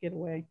wanted to get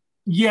away.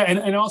 Yeah,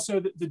 and also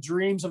the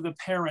dreams of the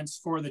parents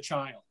for the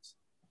child,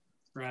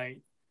 right?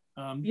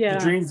 The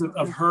dreams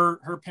of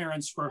her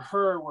parents for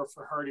her were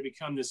for her to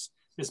become this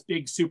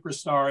big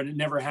superstar, and it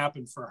never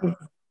happened for her.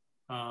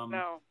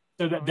 No.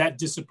 So that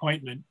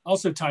disappointment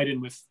also tied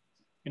in with,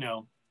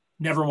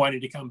 never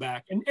wanting to come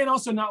back, and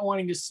also not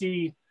wanting to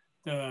see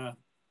the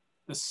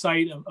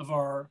sight of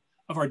our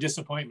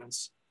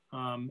disappointments,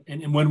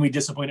 and when we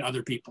disappoint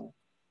other people.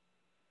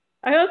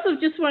 I also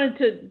just wanted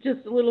to,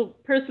 just a little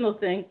personal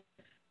thing.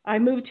 I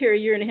moved here a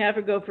year and a half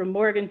ago from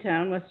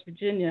Morgantown, West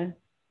Virginia.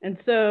 And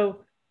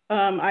so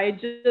I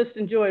just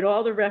enjoyed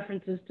all the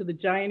references to the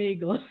giant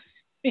eagle.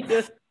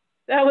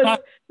 that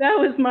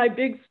was my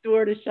big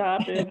store to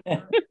shop in.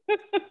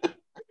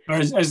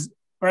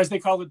 or as they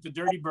call it, the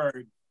dirty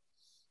bird.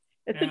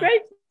 It's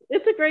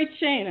a great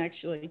chain,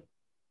 actually.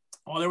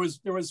 Oh, there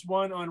was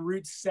one on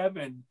Route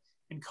 7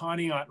 in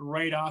Conneaut,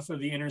 right off of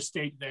the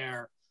interstate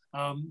there,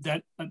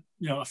 that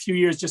a few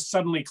years just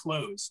suddenly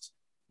closed.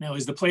 Now, it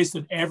was the place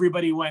that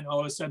everybody went. All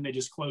of a sudden, they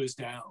just closed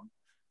down.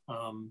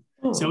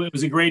 So it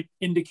was a great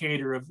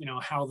indicator of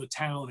how the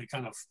town had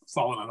kind of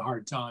fallen on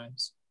hard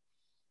times.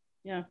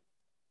 Yeah,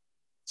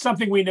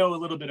 something we know a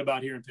little bit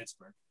about here in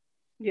Pittsburgh.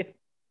 Yeah.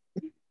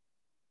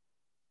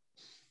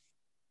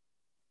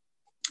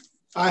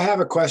 I have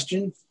a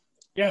question.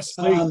 Yes,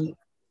 please.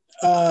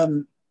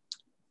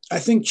 I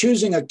think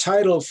choosing a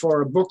title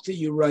for a book that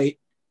you write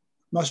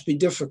must be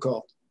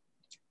difficult.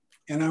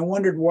 And I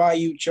wondered why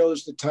you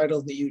chose the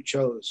title that you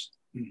chose.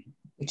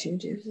 Would you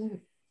do that?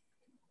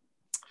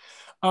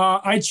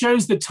 I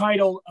chose the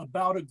title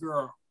About a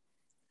Girl,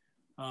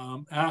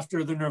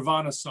 after the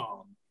Nirvana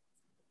song.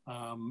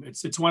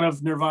 It's one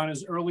of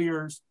Nirvana's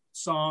earlier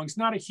songs,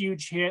 not a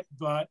huge hit,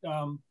 but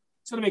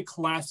sort of a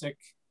classic,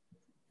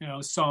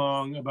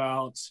 song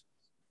about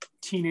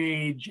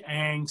teenage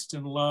angst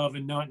and love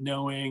and not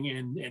knowing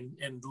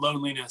and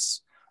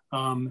loneliness.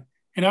 And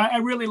I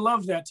really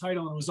loved that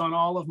title. It was on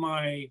all of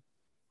my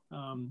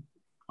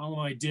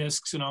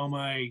discs and all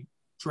my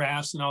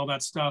drafts and all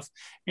that stuff.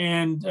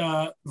 And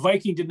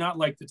Viking did not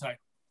like the title.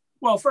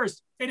 Well,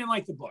 first, they didn't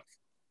like the book.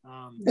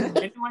 They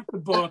didn't like the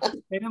book.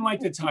 They didn't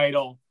like the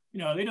title. They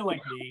didn't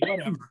like me,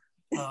 whatever.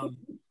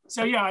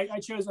 So yeah, I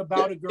chose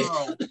About a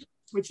Girl,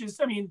 which is,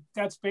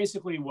 that's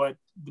basically what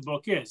the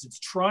book is. It's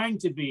trying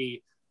to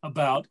be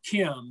about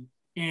Kim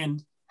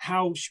and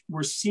how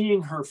we're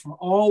seeing her from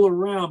all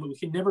around, but we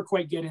can never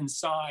quite get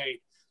inside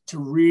to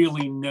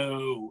really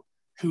know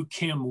who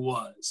Kim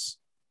was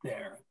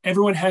there.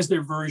 Everyone has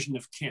their version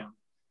of Kim.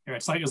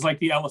 It's like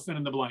the elephant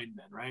and the blind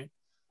man, right?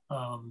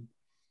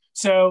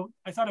 So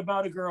I thought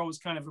About a Girl was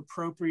kind of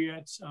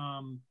appropriate.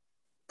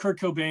 Kurt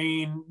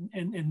Cobain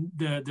and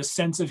the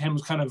sense of him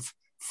kind of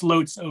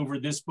floats over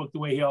this book the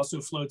way he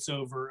also floats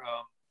over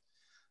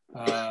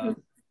The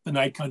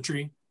Night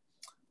Country,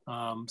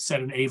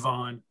 set in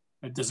Avon.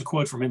 There's a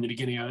quote from him in the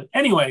beginning of it.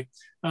 Anyway,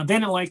 they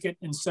didn't like it,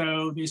 and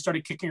so they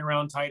started kicking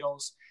around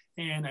titles.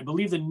 And I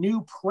believe the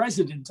new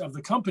president of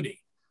the company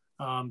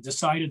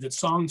decided that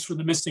Songs for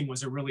the Missing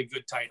was a really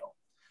good title.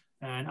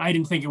 And I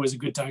didn't think it was a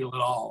good title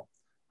at all.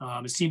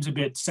 It seems a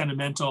bit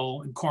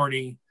sentimental and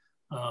corny.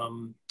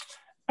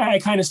 I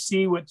kind of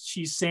see what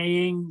she's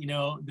saying,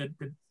 that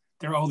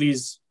there are all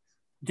these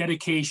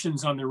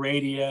dedications on the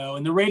radio,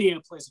 and the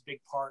radio plays a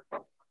big part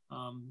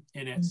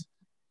in it.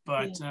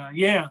 But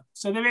yeah,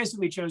 so they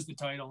basically chose the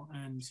title,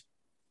 and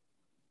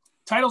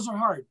titles are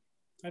hard.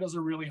 Titles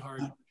are really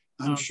hard.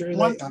 I'm sure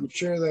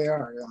they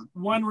are. Yeah.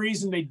 One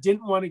reason they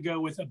didn't want to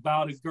go with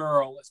About a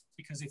Girl is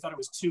because they thought it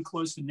was too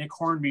close to Nick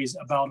Hornby's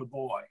About a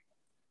Boy.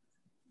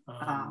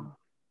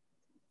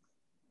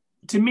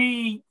 To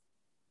me,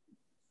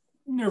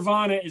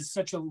 Nirvana is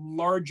such a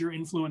larger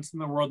influence in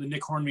the world than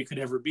Nick Hornby could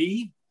ever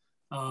be.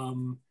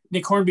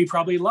 Nick Hornby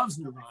probably loves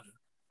Nirvana,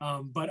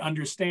 but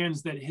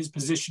understands that his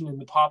position in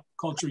the pop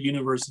culture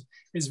universe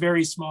is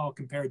very small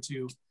compared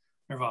to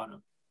Nirvana.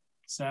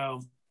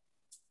 So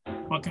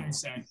what can I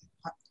say?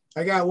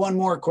 I got one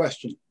more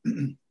question.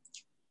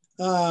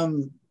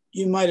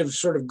 You might have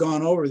sort of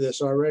gone over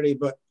this already,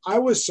 but I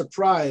was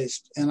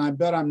surprised, and I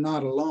bet I'm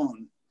not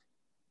alone,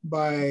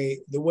 by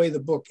the way the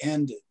book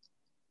ended.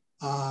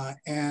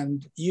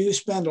 And you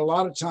spend a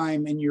lot of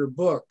time in your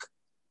book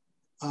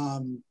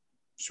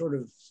sort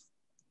of,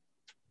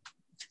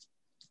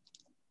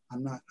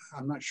 I'm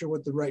not sure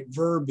what the right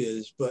verb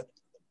is, but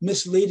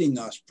misleading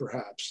us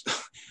perhaps,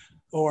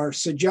 or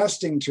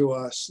suggesting to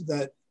us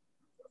that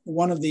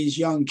one of these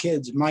young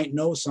kids might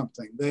know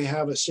something. They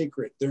have a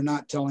secret. They're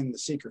not telling the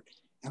secret.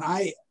 And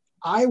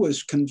I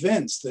was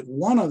convinced that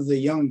one of the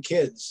young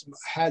kids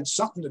had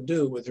something to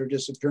do with her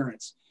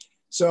disappearance.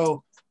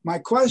 So my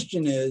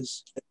question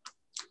is,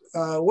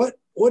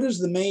 what is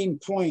the main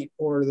point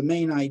or the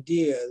main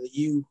idea that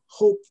you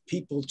hope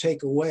people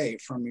take away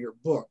from your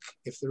book,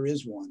 if there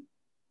is one?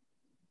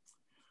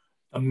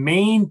 The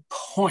main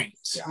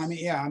point. I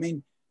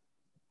mean,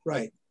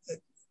 right.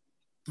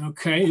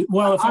 Okay.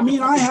 Well, I mean,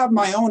 I have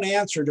my own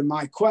answer to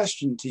my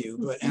question to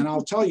you, and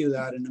I'll tell you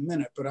that in a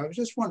minute. But I was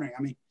just wondering,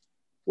 I mean,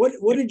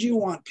 what did you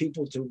want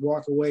people to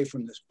walk away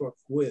from this book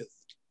with?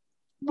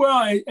 Well,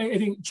 I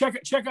think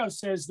Chekhov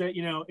says that,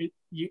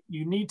 you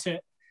need to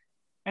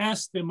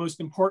ask the most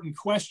important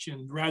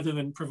question rather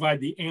than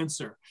provide the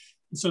answer.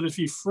 And so that if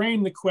you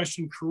frame the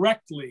question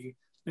correctly,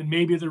 then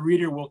maybe the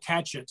reader will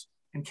catch it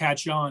and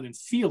catch on and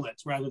feel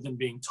it rather than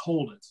being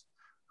told it.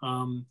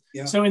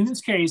 So in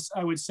this case,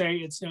 I would say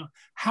it's,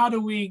 how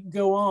do we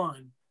go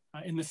on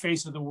in the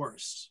face of the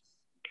worst?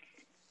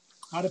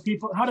 How do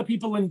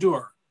people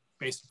endure,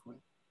 basically?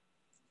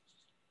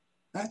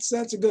 That's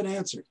a good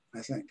answer,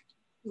 I think.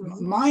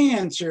 My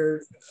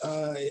answer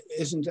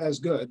isn't as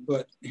good,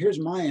 but here's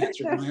my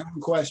answer to my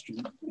own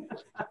question.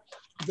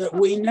 That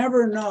we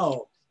never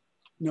know,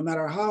 no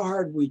matter how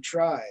hard we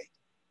try,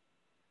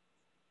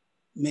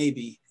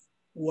 maybe,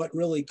 what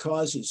really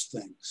causes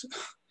things.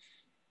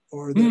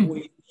 Or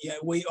that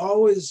we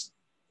always,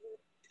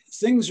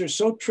 things are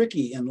so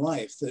tricky in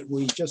life that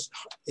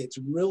it's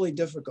really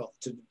difficult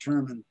to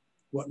determine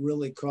what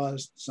really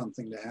caused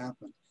something to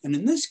happen. And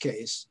in this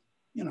case,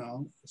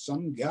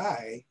 some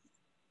guy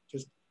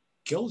just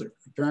killed her,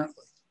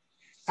 apparently.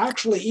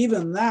 Actually,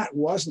 even that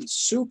wasn't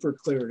super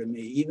clear to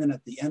me, even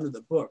at the end of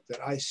the book, that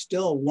I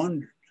still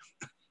wondered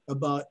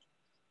about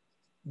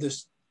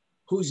this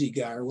Hoosie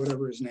guy, or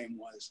whatever his name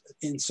was,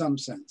 in some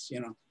sense,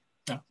 Yeah.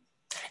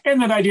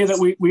 And that idea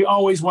that we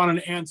always want an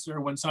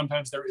answer when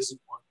sometimes there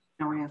isn't one.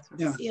 No answer.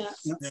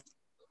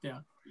 Yeah.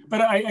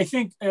 But I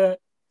think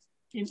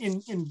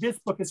in this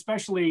book,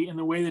 especially in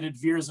the way that it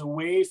veers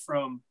away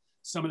from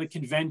some of the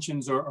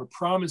conventions or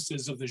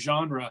promises of the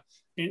genre,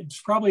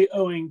 it's probably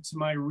owing to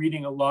my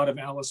reading a lot of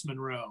Alice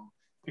Munro,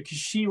 because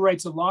she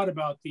writes a lot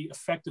about the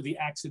effect of the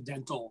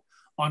accidental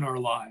on our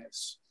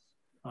lives,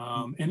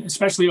 and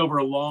especially over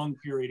a long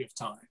period of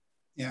time.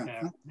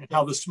 And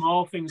how the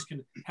small things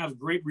can have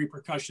great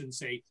repercussions,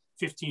 say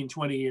 15,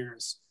 20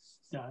 years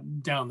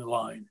down the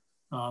line.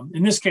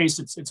 In this case,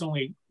 it's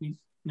only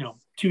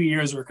 2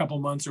 years or a couple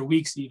months or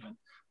weeks even.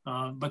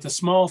 But the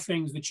small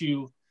things that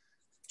you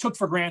took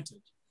for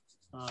granted,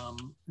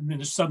 and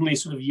then suddenly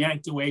sort of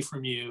yanked away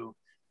from you,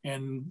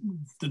 and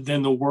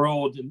then the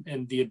world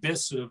and the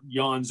abyss sort of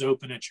yawns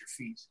open at your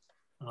feet.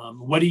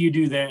 What do you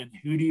do then?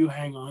 Who do you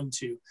hang on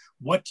to?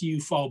 What do you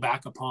fall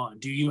back upon?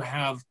 Do you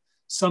have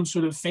some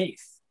sort of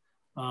faith?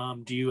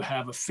 Do you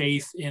have a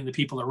faith in the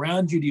people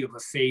around you? Do you have a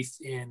faith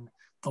in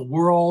the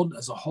world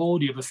as a whole?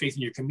 Do you have a faith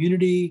in your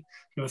community? Do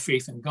you have a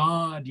faith in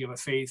God? Do you have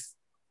a faith,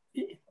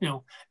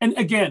 and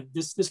again,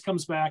 this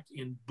comes back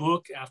in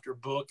book after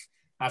book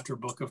after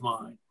book of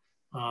mine.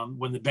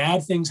 When the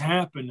bad things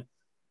happen,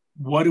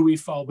 what do we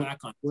fall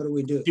back on? What do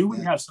we do? Do we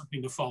have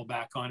something to fall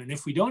back on? And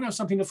if we don't have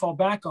something to fall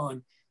back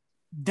on,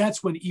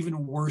 that's when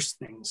even worse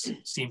things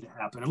seem to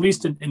happen, at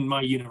least in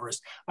my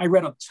universe. I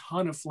read a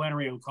ton of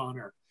Flannery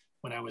O'Connor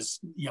when I was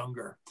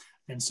younger.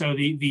 And so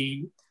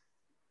the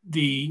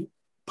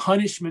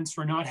punishments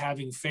for not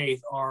having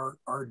faith are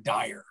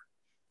dire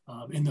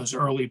in those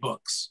early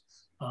books.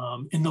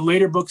 In the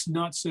later books,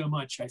 not so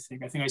much, I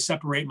think. I think I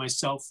separate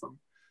myself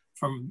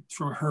from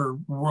her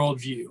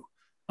worldview.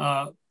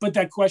 But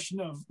that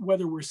question of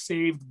whether we're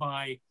saved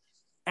by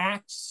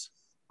acts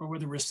or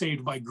whether we're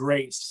saved by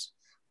grace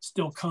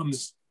still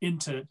comes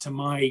into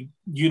my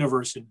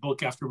universe in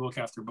book after book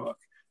after book.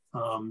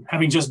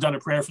 Having just done A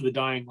Prayer for the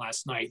Dying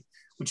last night,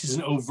 which is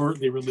an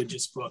overtly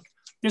religious book.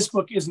 This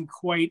book isn't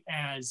quite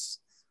as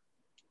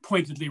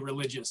pointedly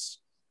religious,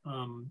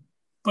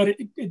 but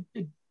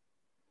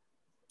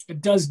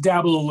it does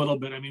dabble a little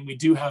bit. I mean, we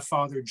do have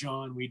Father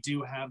John, we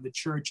do have the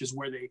churches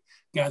where they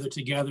gather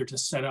together to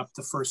set up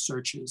the first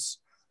searches,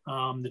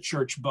 the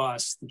church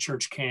bus, the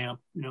church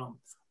camp,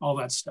 all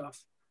that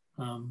stuff.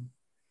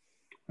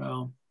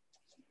 Well,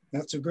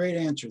 that's a great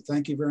answer.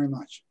 Thank you very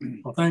much.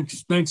 Well,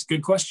 thanks.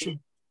 Good question.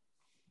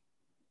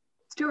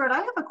 Stewart, I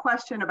have a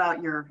question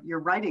about your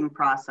writing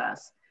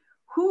process.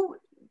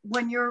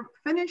 When you're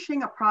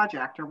finishing a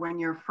project or when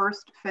you're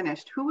first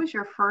finished, who was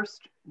your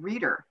first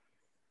reader?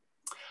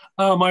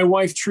 My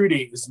wife,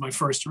 Trudy, is my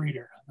first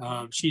reader.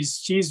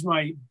 She's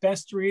my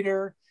best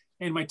reader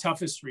and my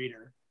toughest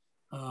reader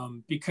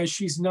because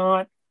she's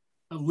not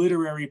a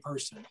literary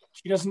person.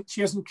 She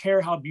doesn't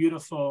care how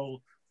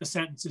beautiful the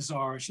sentences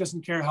are. She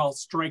doesn't care how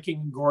striking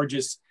and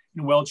gorgeous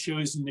and well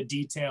chosen the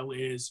detail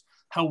is,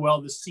 how well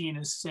the scene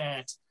is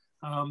set.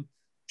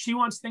 She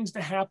wants things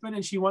to happen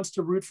and she wants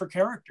to root for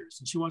characters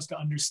and she wants to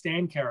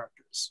understand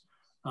characters.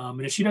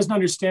 And if she doesn't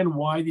understand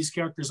why these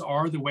characters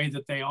are the way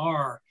that they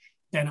are,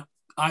 then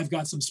I've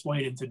got some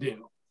splaining to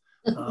do.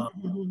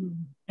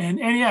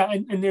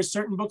 And there's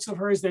certain books of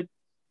hers that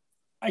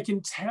I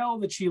can tell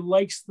that she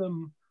likes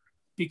them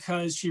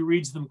because she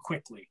reads them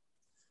quickly.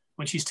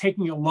 When she's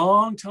taking a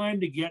long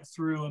time to get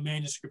through a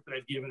manuscript that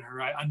I've given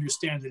her, I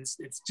understand that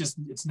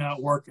it's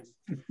not working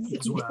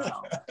as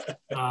well.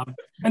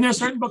 And there's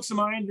certain books of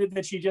mine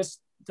that she just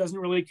doesn't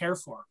really care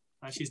for.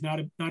 She's not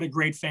a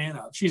great fan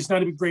of. She's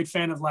not a great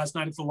fan of Last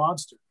Night at the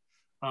Lobster.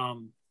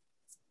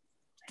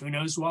 Who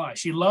knows why?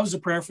 She loves A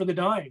Prayer for the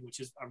Dying, which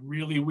is a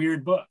really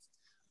weird book.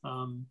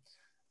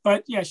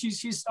 But yeah,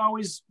 she's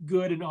always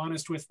good and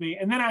honest with me.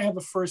 And then I have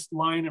a first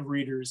line of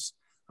readers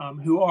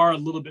who are a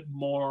little bit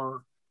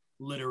more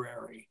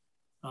literary.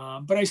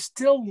 But I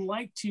still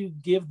like to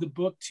give the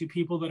book to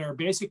people that are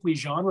basically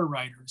genre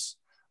writers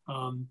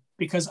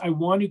because I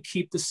want to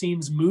keep the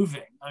scenes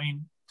moving. I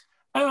mean,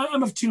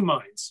 I'm of two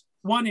minds.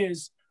 One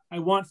is I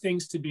want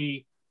things to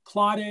be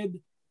plotted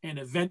and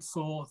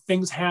eventful.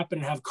 Things happen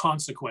and have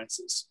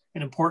consequences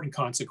and important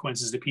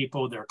consequences to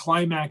people, their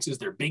climaxes,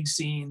 their big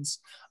scenes.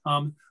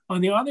 On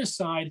the other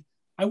side,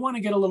 I want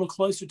to get a little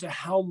closer to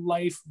how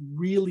life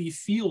really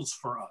feels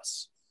for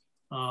us.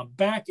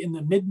 Back in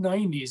the mid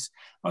 90s,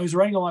 I was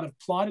writing a lot of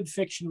plotted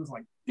fiction with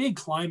like big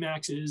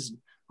climaxes and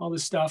all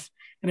this stuff.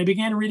 And I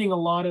began reading a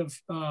lot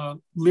of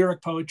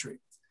lyric poetry.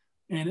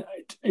 And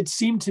it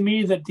seemed to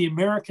me that the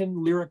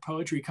American lyric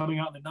poetry coming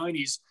out in the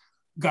 90s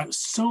got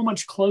so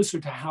much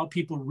closer to how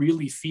people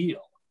really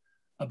feel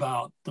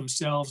about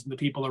themselves and the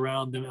people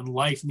around them and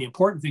life and the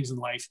important things in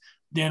life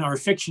than our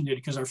fiction did,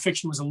 because our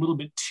fiction was a little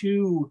bit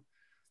too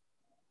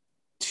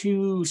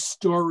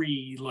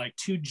story, like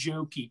too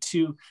jokey,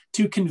 too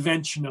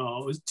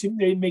conventional.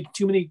 They make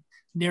too many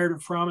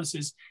narrative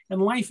promises,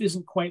 and life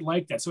isn't quite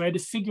like that. So I had to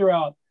figure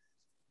out,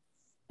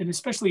 and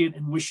especially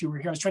in Wish You Were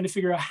Here, I was trying to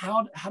figure out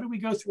how do we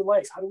go through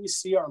life? How do we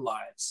see our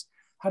lives?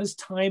 How does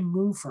time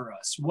move for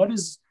us? What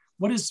is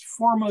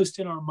foremost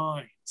in our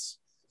minds,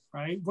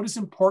 right? What is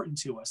important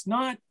to us?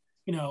 Not,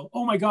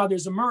 oh my God,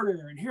 there's a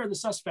murder and here are the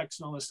suspects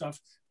and all this stuff,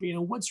 but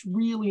what's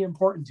really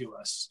important to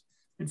us?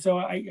 And so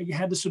I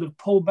had to sort of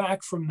pull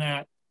back from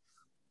that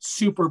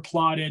super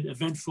plotted,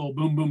 eventful,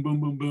 boom, boom, boom,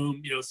 boom,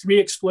 boom, 3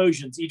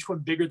 explosions, each one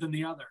bigger than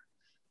the other,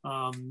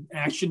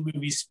 action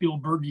movie,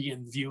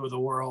 Spielbergian view of the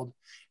world,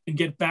 and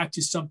get back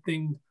to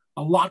something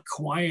a lot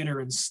quieter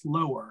and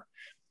slower.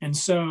 And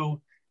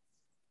so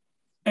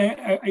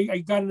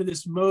I got into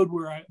this mode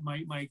where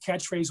my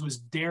catchphrase was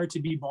 "dare to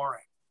be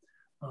boring,"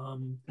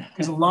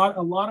 because a lot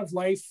of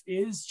life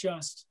is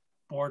just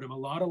boredom. A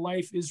lot of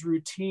life is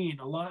routine.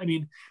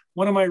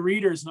 One of my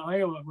readers in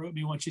Iowa wrote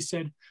me once. She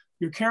said,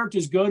 "Your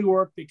characters go to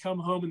work, they come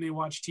home, and they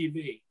watch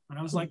TV." And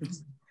I was like,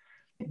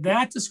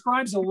 that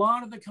describes a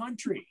lot of the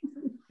country.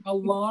 A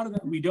lot of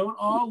them. We don't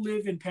all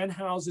live in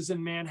penthouses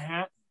in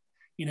Manhattan.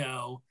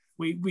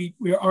 We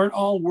aren't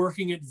all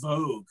working at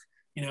Vogue.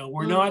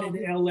 We're not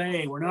in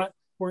LA. We're not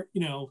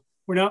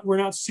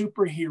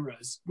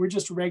superheroes. We're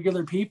just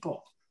regular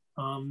people.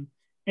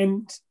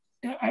 And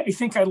I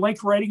think I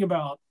like writing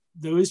about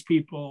those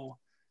people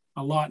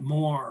a lot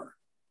more.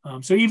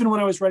 So even when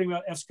I was writing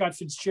about F. Scott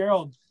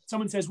Fitzgerald,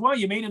 someone says, "Well,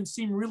 you made him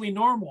seem really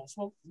normal."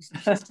 Well, he's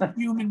just a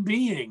human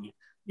being.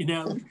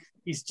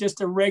 He's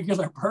just a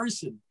regular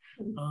person.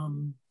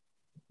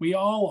 We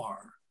all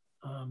are.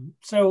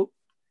 So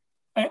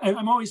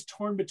I'm always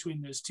torn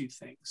between those two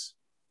things.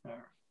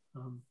 Sure.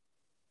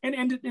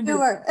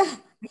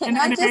 Can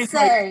I just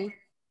say,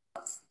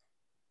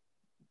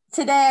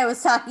 today I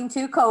was talking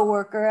to a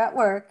coworker at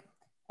work,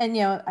 and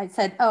I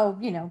said, "Oh,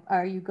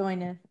 are you going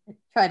to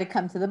try to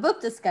come to the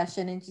book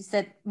discussion?" And she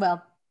said,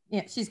 "Well,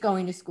 she's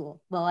going to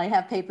school. Well, I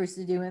have papers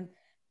to do and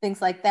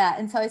things like that."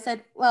 And so I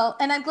said, "Well,"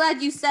 and I'm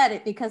glad you said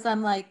it, because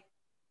I'm like,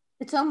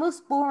 it's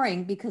almost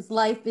boring because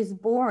life is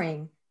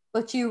boring,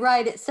 but you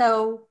write it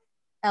so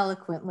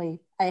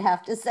eloquently, I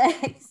have to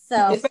say.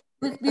 So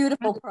with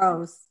beautiful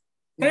prose.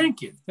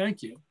 Thank you.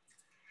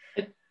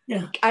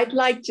 Yeah, I'd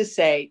like to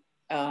say,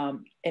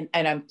 and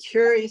I'm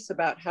curious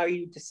about how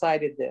you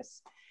decided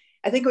this.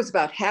 I think it was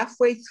about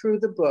halfway through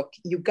the book,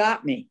 you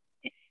got me.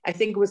 I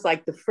think it was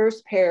like the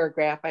first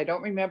paragraph. I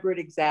don't remember it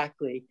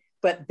exactly,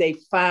 but they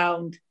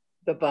found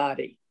the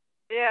body.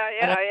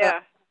 Yeah.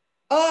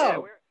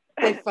 Oh,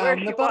 they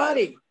found the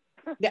body.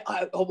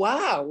 Oh,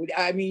 wow.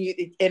 I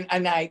mean,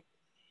 and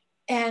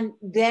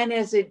then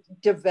as it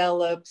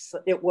develops,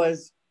 it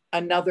was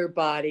another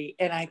body.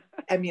 And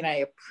I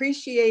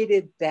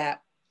appreciated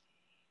that.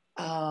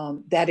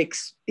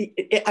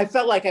 I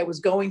felt like I was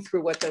going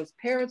through what those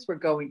parents were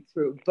going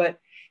through, but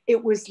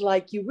it was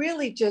like you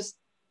really just,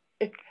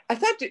 I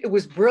thought it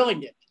was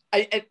brilliant.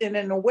 And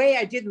in a way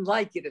I didn't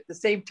like it at the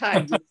same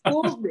time. You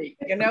fooled me,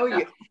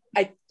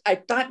 I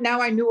thought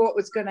now I knew what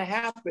was going to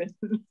happen.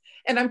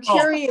 And I'm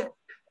curious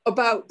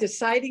about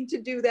deciding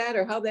to do that,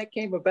 or how that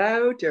came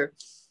about, or.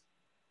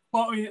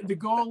 Well, the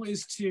goal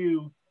is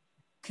to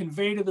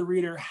convey to the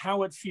reader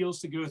how it feels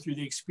to go through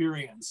the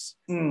experience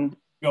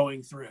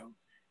going through.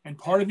 And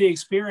part of the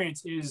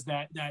experience is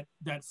that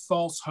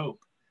false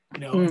hope,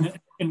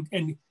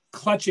 and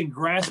clutching,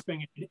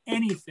 grasping at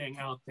anything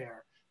out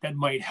there that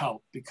might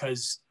help,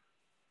 because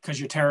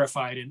you're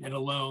terrified and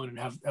alone and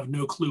have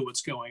no clue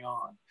what's going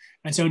on.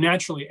 And so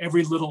naturally,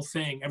 every little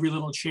thing, every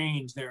little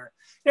change there,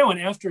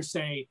 and after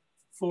say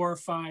 4,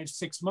 5,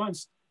 6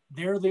 months,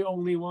 they're the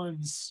only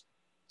ones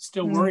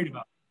still worried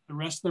about it. The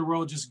rest of the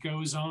world just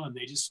goes on.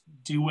 They just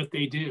do what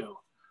they do.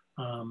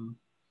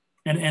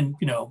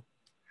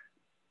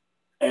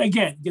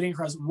 Again, getting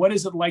across, what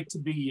is it like to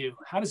be you?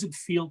 How does it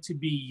feel to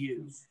be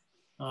you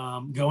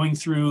going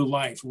through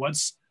life?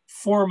 What's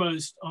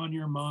foremost on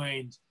your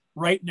mind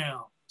right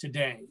now,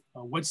 today?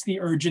 What's the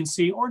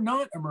urgency or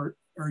not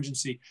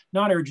urgency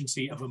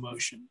of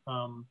emotion?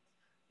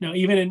 Now,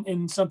 even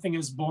in something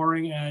as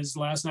boring as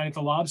Last Night at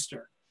the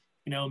Lobster,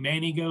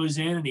 Manny goes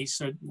in and he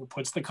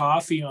puts the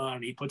coffee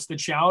on, he puts the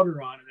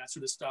chowder on and that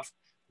sort of stuff.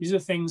 These are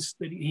things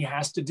that he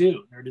has to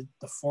do. They're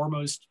the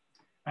foremost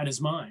at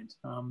his mind.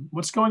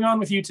 What's going on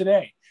with you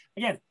today?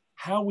 Again,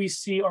 how we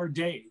see our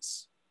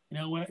days.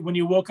 When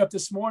you woke up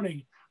this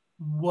morning,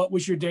 what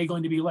was your day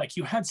going to be like?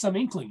 You had some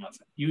inkling of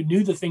it. You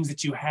knew the things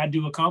that you had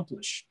to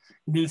accomplish.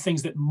 You knew the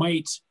things that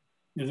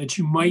that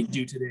you might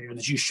do today or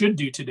that you should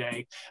do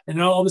today. And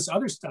then all this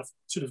other stuff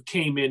sort of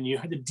came in. You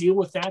had to deal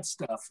with that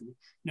stuff. And,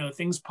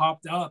 things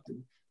popped up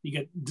and you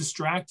get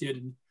distracted.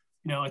 And,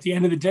 at the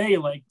end of the day,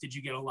 like, did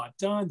you get a lot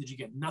done? Did you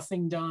get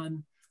nothing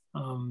done?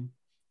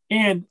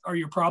 And are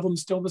your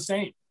problems still the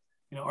same?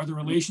 Are the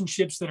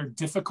relationships that are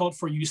difficult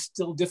for you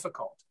still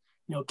difficult?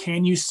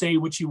 Can you say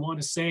what you want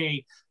to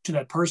say to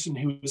that person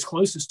who is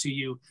closest to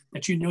you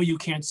that you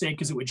can't say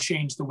because it would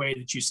change the way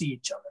that you see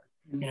each other?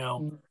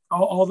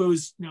 All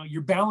those,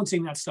 you're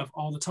balancing that stuff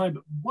all the time,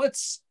 but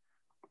what's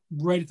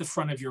right at the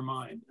front of your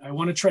mind? I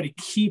want to try to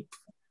keep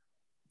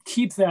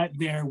that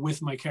there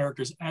with my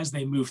characters as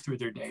they move through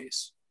their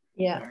days.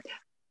 Yeah.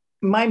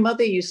 My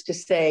mother used to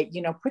say,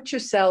 put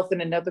yourself in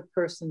another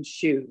person's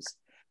shoes.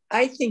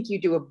 I think you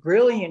do a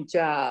brilliant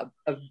job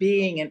of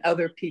being in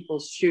other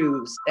people's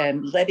shoes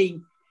and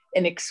letting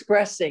and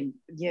expressing,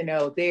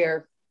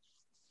 their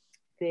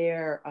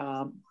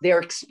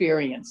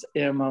experience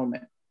in a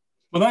moment.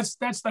 Well,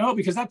 that's the hope,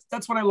 because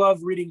that's what I love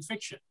reading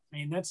fiction. I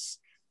mean, that's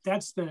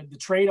the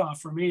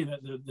trade-off for me.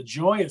 The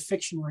joy of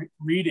fiction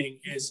reading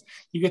is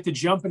you get to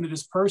jump into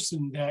this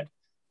person that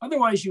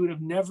otherwise you would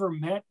have never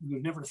met, you would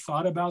have never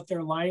thought about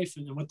their life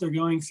and what they're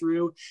going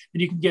through.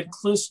 And you can get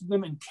close to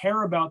them and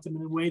care about them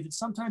in a way that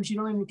sometimes you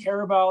don't even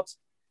care about,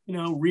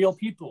 real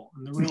people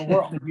in the real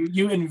world.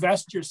 You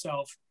invest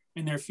yourself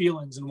in their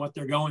feelings and what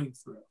they're going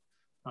through.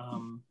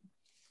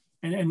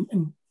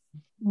 And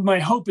my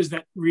hope is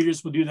that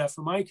readers will do that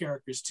for my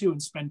characters too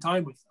and spend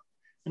time with them.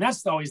 And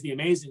that's always the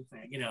amazing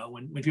thing,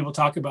 when people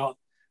talk about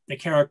the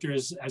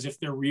characters as if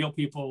they're real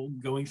people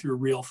going through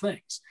real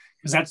things,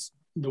 because that's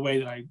the way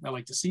that I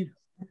like to see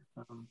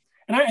them.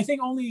 And I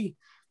think only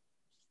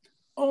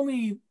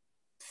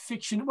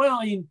fiction,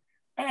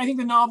 I think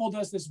the novel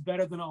does this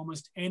better than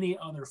almost any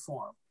other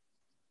form,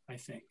 I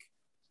think,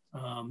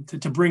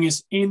 to bring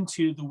us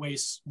into the way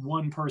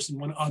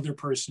one other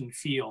person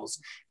feels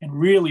and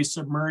really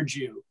submerge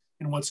you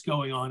in what's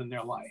going on in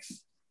their life.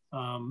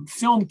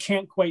 Film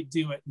can't quite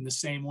do it in the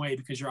same way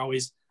because you're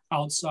always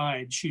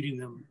outside shooting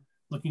them,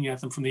 looking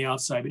at them from the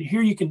outside. But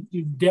here you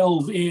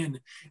delve in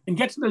and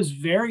get to those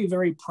very,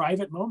 very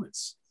private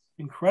moments,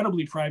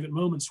 incredibly private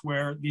moments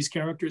where these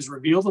characters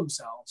reveal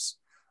themselves,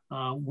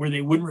 where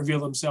they wouldn't reveal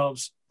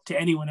themselves to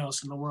anyone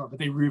else in the world, but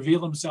they reveal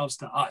themselves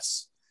to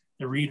us,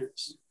 the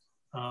readers.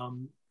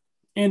 And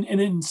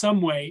in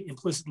some way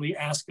implicitly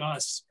ask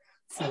us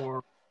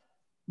for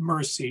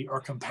mercy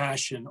or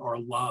compassion or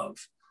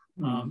love.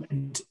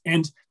 And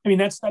I mean,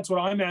 that's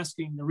what I'm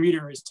asking the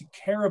reader, is to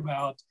care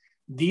about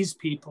these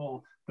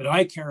people that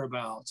I care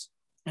about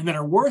and that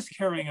are worth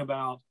caring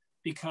about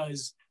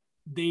because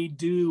they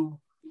do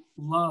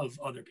love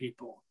other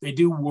people. They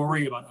do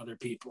worry about other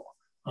people.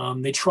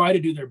 They try to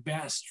do their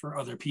best for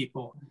other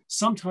people,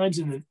 sometimes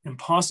in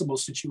impossible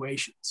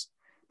situations,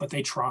 but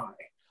they try.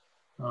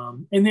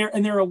 And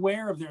they're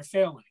aware of their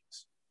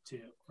failings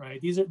too, right?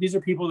 These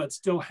are people that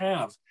still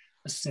have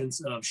a sense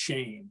of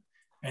shame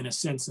and a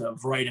sense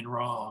of right and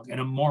wrong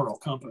and a moral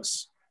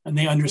compass. And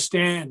they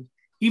understand,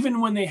 even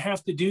when they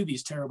have to do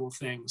these terrible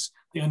things,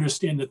 they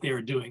understand that they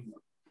are doing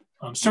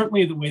them.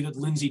 Certainly the way that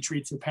Lindsay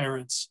treats her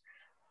parents,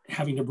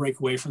 having to break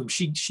away from them,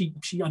 she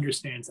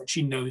understands that,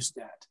 she knows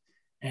that.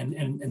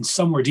 And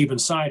somewhere deep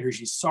inside her,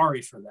 she's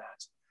sorry for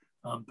that.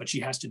 But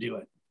she has to do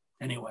it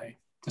anyway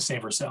to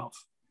save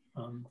herself.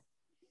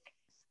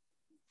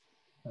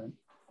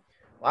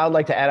 I would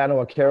like to add on to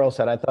what Carol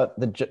said. I thought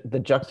the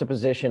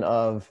juxtaposition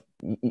of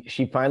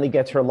she finally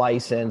gets her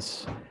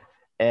license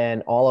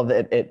and all of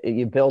it,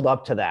 you build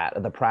up to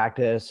that, the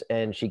practice,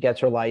 and she gets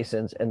her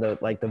license, and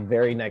the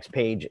very next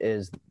page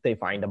is they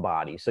find a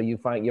body. So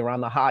you're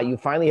on the high, you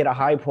finally hit a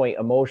high point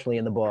emotionally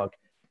in the book,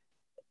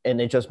 and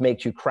it just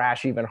makes you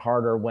crash even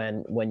harder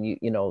when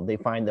they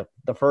find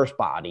the first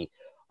body.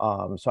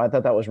 So I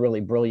thought that was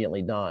really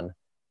brilliantly done.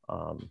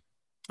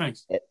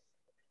 Thanks.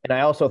 And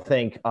I also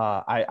think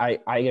I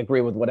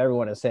agree with what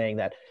everyone is saying,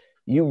 that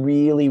you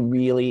really,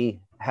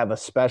 really have a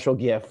special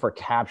gift for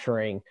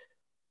capturing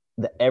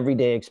the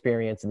everyday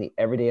experience and the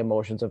everyday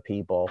emotions of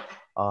people.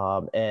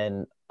 I'm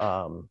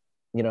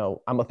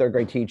a third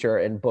grade teacher,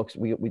 and books,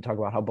 we talk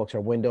about how books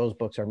are windows,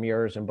 books are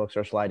mirrors, and books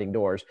are sliding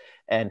doors.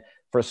 And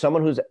for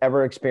someone who's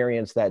ever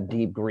experienced that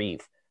deep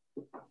grief,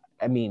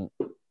 I mean,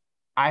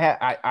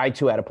 I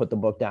too had to put the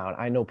book down.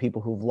 I know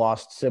people who've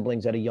lost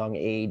siblings at a young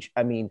age.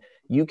 I mean,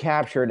 you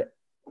captured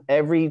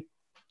every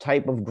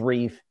type of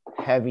grief,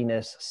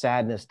 heaviness,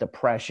 sadness,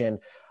 depression,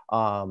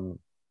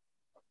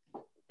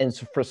 and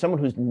so for someone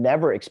who's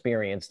never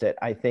experienced it,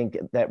 I think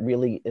that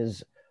really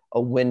is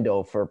a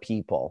window for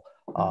people,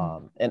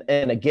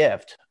 and a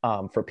gift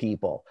for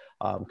people,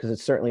 because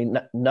it's certainly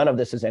none of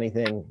this is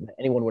anything that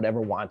anyone would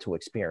ever want to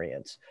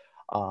experience.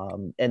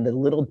 And the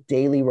little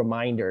daily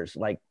reminders,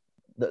 like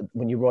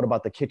when you wrote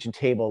about the kitchen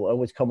table,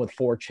 always come with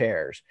 4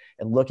 chairs,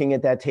 and looking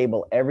at that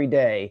table every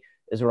day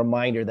is a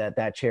reminder that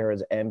that chair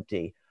is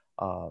empty.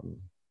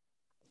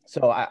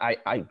 So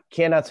I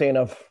cannot say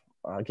enough,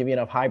 give you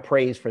enough high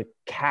praise for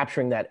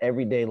capturing that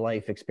everyday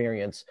life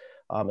experience,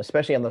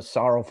 especially on the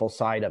sorrowful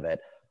side of it.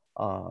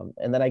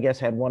 And then I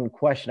guess I had one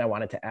question I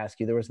wanted to ask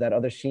you. There was that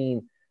other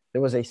scene.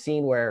 There was a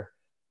scene where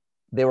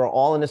they were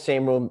all in the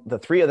same room. The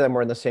 3 of them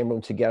were in the same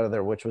room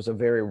together, which was a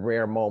very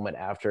rare moment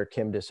after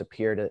Kim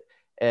disappeared.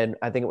 And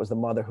I think it was the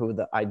mother who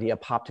the idea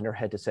popped in her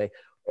head to say,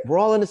 we're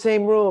all in the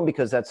same room,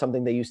 because that's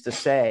something they used to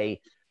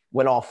say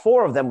when all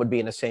 4 of them would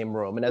be in the same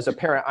room. And as a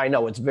parent, I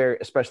know it's very,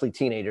 especially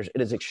teenagers, it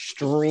is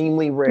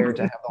extremely rare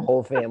to have the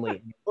whole family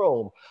in the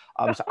room.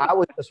 So I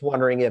was just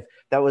wondering if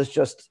that was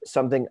just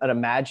something, an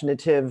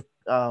imaginative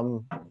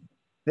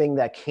thing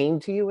that came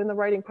to you in the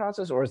writing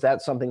process, or is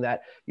that something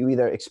that you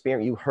either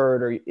experienced, you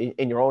heard, or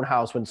in your own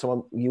house when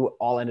you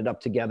all ended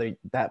up together,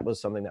 that was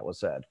something that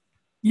was said?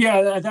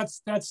 Yeah,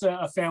 that's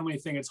a family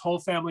thing. It's whole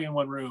family in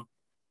one room.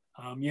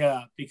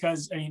 Yeah,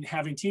 because I mean,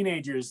 having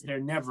teenagers, they're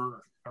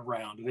never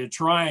around. They're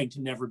trying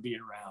to never be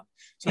around.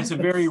 So it's a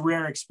very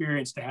rare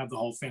experience to have the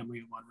whole family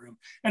in one room.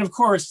 And of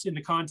course, in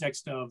the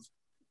context of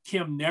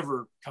Kim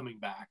never coming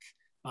back,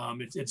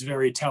 it's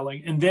very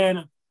telling. And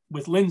then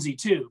with Lindsay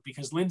too,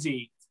 because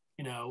Lindsay,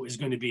 is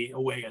going to be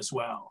away as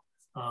well.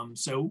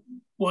 So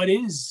what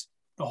is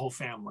the whole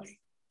family?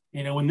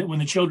 When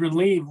the children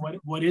leave,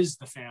 what is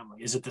the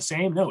family? Is it the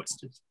same? No, it's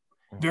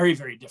very,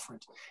 very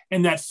different.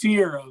 And that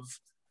fear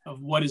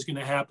of what is going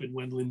to happen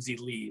when Lindsay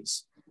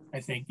leaves,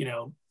 I think,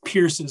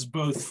 pierces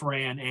both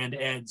Fran and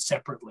Ed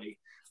separately.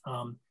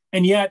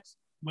 And yet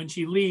when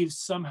she leaves,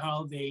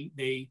 somehow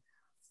they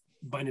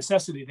by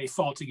necessity, they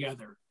fall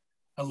together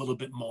a little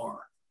bit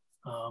more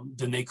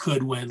than they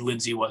could when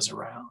Lindsay was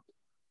around,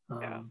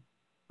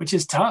 which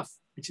is tough.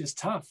 I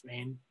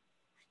mean,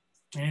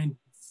 and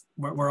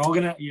we're all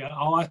gonna,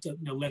 I'll have to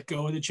let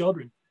go of the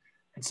children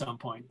at some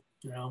point,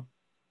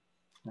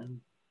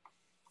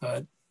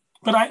 but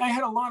I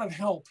had a lot of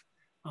help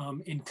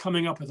in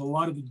coming up with a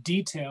lot of the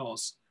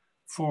details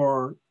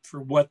for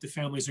what the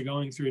families are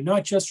going through,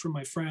 not just from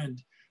my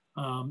friend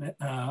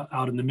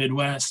out in the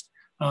Midwest,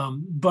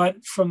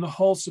 but from the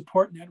whole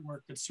support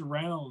network that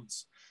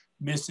surrounds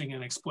missing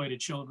and exploited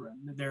children.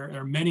 There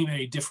are many,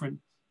 many different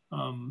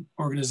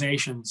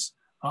organizations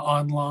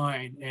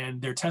online,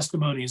 and their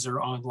testimonies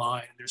are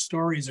online. Their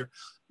stories are,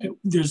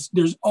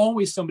 there's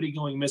always somebody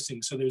going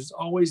missing. So there's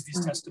always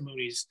these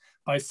testimonies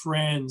by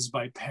friends,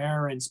 by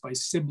parents, by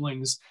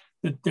siblings,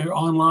 that they're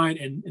online,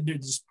 and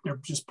they're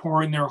just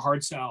pouring their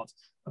hearts out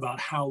about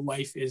how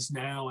life is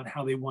now and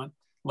how they want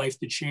life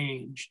to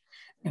change.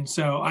 And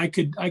so I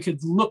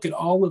could look at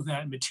all of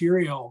that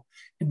material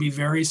and be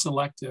very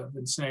selective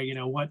and say,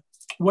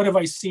 what have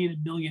I seen a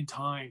million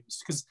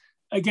times? Because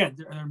again,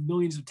 there are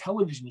millions of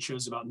television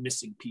shows about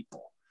missing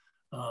people,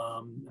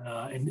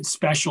 and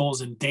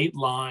specials and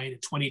Dateline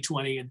and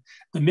 2020, and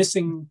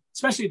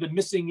especially the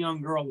missing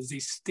young girl is a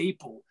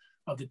staple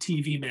of the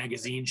TV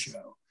magazine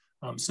show.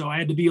 So I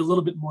had to be a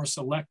little bit more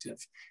selective.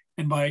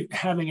 And by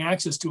having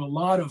access to a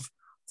lot of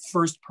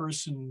first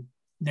person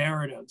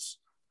narratives,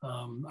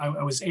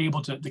 I was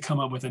able to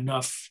come up with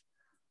enough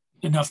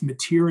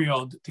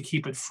material to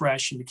keep it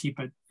fresh and to keep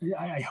it,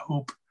 I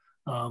hope,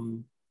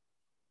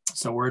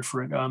 it's a word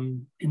for it,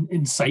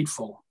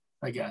 insightful,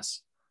 I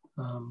guess.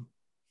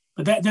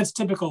 But that's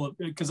typical,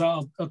 because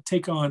I'll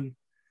take on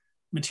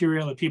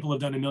material that people have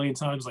done a million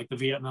times, like the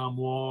Vietnam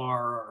War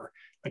or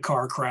the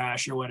car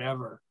crash or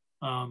whatever.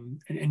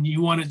 And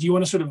you want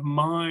to sort of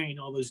mine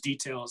all those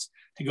details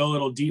to go a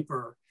little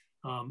deeper,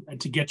 and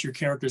to get your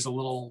characters a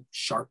little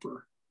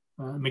sharper,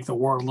 make the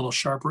war a little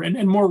sharper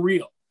and more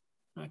real,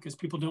 because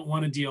people don't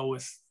want to deal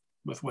with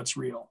what's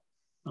real.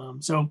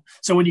 So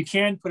when you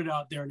can put it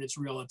out there and it's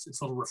real, it's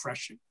a little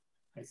refreshing,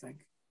 I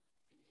think.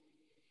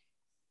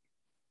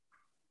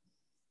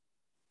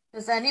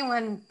 Does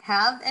anyone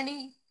have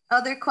any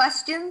other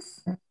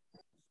questions?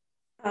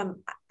 I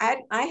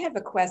have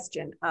a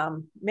question.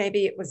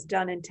 Maybe it was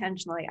done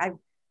intentionally. I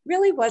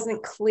really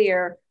wasn't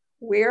clear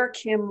where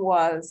Kim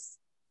was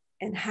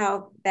and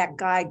how that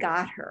guy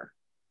got her,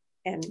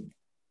 and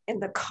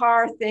the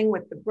car thing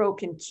with the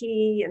broken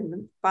key and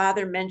the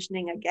father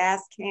mentioning a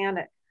gas can.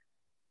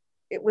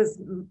 It was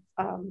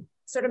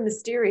sort of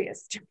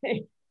mysterious to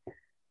me.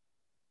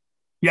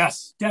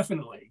 Yes,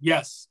 definitely.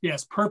 Yes.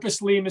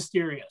 Purposely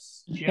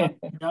mysterious. Yeah.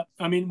 Yeah.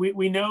 I mean,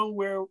 we know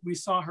where we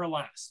saw her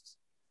last.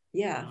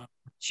 Yeah.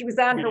 She was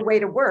on her way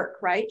to work,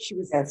 right? She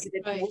was headed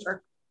to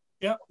work.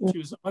 Yep. She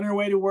was on her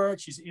way to work.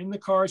 She's in the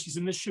car. She's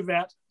in the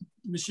Chevette.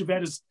 And the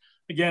Chevette is,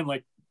 again,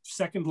 like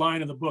second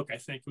line of the book, I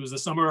think. It was the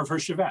summer of her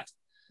Chevette.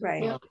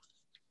 Right.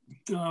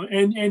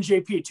 And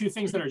JP, two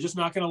things that are just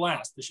not going to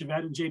last, the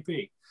Chevette and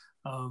JP.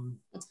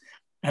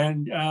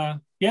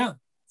 yeah,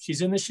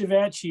 she's in the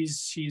Chevette.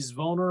 She's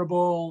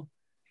vulnerable.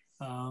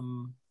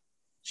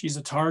 She's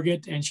a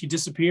target, and she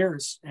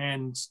disappears,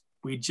 and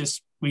we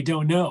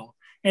don't know.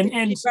 And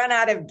Did she run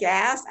out of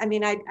gas? I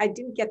mean, I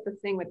didn't get the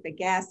thing with the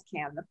gas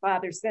can. The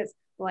father says,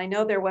 well, I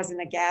know there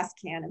wasn't a gas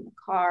can in the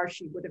car.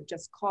 She would have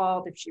just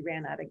called if she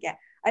ran out of gas.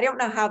 I don't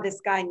know how this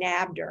guy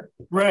nabbed her.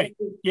 Right.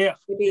 Yeah.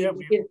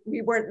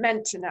 We weren't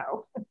meant to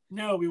know.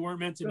 No, we weren't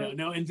meant to know.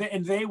 No, and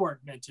they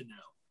weren't meant to know.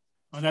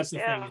 Well, that's the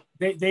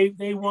thing.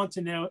 They want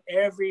to know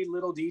every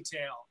little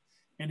detail,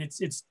 and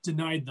it's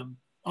denied them,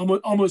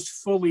 almost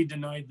fully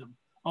denied them.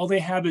 All they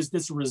have is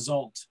this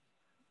result,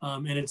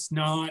 and it's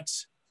not.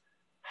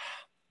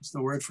 What's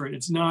the word for it?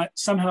 It's not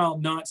somehow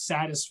not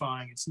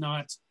satisfying. It's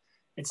not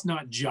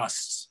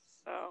just.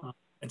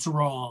 It's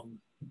wrong.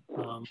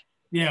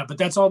 Yeah, but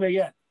that's all they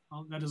get.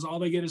 That is all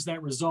they get is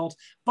that result.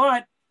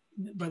 But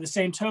by the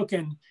same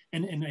token,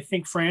 and I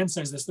think Fran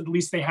says this, that at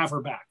least they have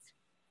her back.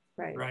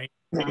 Right.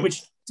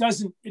 Which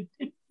doesn't,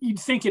 you'd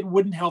think it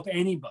wouldn't help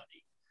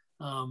anybody,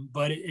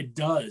 but it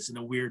does in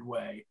a weird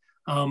way.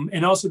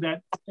 And also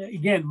that,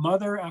 again,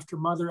 mother after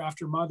mother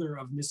after mother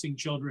of missing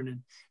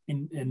children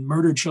and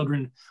murdered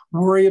children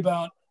worry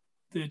about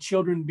the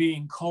children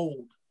being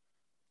cold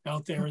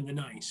out there in the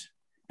night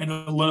and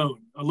alone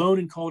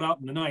and cold out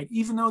in the night,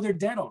 even though they're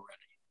dead already.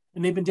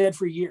 And they've been dead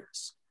for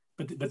years,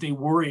 but they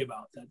worry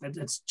about that.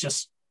 That's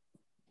just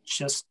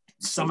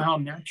somehow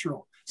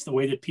natural. It's the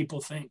way that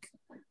people think.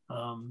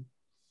 And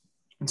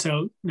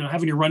so,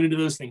 having to run into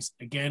those things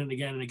again and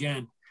again and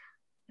again,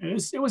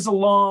 it was a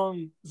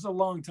long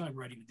time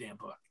writing the damn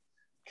book.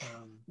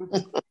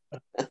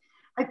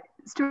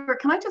 Stewart,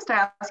 can I just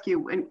ask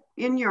you,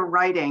 in your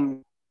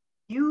writing,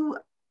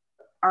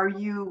 are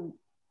you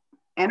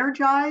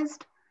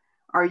energized?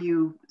 Are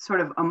you sort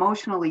of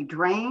emotionally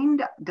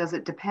drained? Does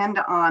it depend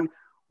on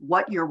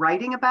what you're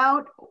writing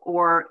about,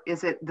 or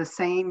is it the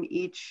same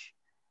each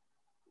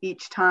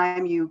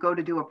time you go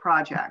to do a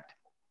project?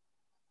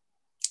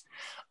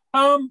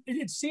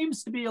 It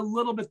seems to be a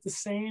little bit the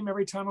same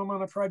every time I'm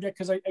on a project,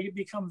 because I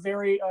become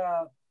very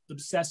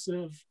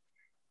obsessive,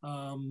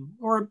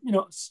 or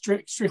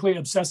strictly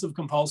obsessive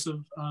compulsive.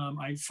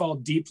 I fall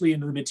deeply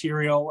into the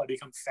material. I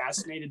become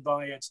fascinated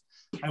by it.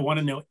 I want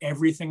to know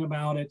everything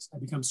about it. I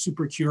become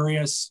super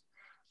curious.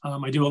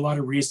 I do a lot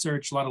of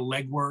research, a lot of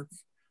legwork.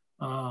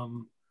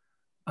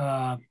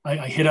 I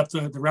hit up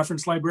the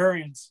reference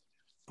librarians.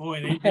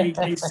 Boy,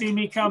 they see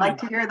me coming. Like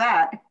to hear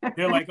that.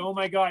 They're like, oh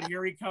my God,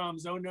 here he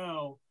comes. Oh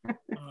no.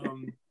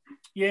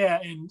 Yeah,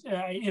 and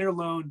I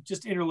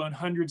interloan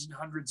hundreds and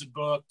hundreds of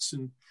books,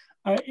 and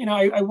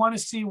I want to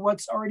see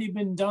what's already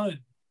been done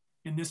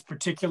in this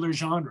particular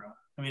genre.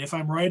 I mean, if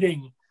I'm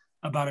writing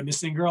about a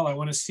missing girl, I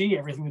want to see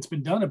everything that's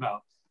been done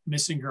about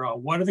missing girl.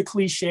 What are the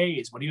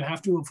cliches? What do you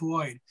have to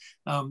avoid?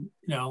 How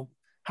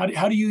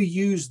do you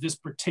use this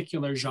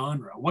particular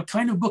genre? What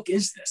kind of book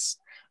is this?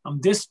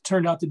 This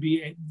turned out to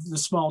be the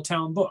small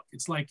town book.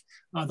 It's like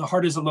The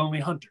Heart is a Lonely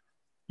Hunter.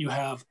 You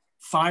have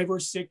 5 or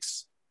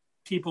 6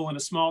 people in a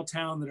small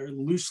town that are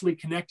loosely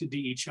connected to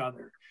each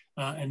other,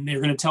 and they're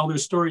going to tell their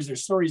stories. Their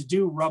stories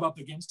do rub up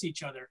against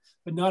each other,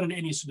 but not in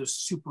any sort of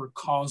super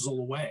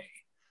causal way.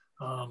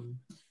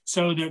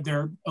 So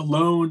they're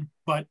alone,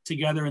 but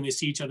together, and they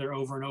see each other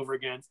over and over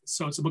again.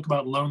 So it's a book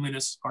about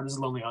loneliness. Heart is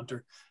a Lonely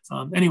Hunter.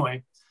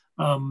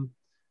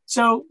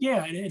 So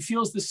yeah, it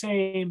feels the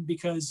same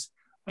because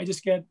I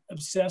just get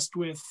obsessed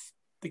with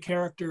the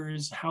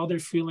characters, how they're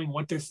feeling,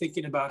 what they're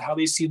thinking about, how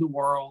they see the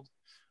world.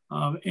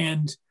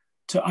 And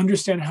to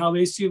understand how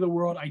they see the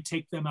world, I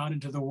take them out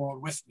into the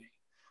world with me.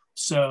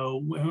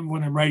 So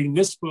when I'm writing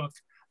this book,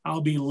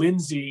 I'll be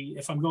Lindsay.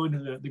 If I'm going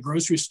to the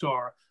grocery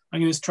store, I'm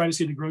going to try to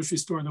see the grocery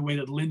store in the way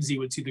that Lindsay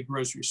would see the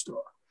grocery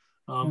store.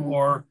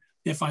 Or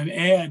if I'm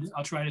Ed,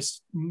 I'll try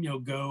to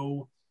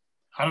go,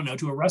 I don't know,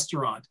 to a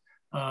restaurant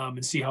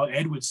and see how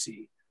Ed would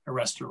see a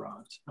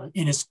restaurant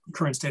in his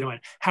current state of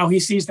mind. How he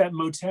sees that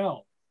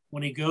motel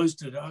when he goes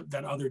to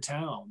that other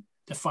town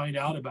to find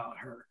out about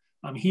her.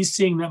 He's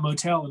seeing that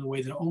motel in a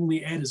way that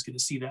only Ed is going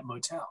to see that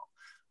motel.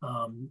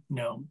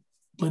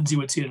 Lindsay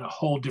would see it in a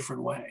whole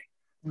different way.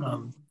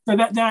 So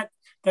that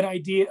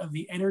idea of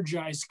the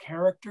energized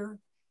character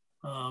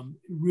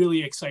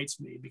really excites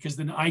me, because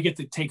then I get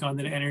to take on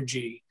that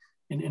energy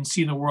and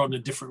see the world in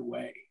a different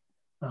way.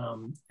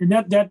 And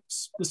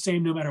that's the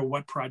same no matter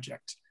what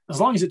project, as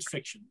long as it's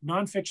fiction.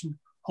 Nonfiction,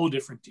 whole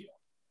different deal.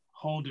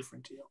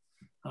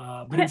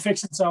 But in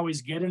fiction, it's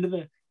always get into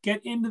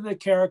the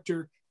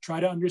character, try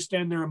to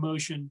understand their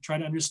emotion, try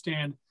to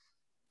understand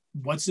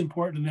what's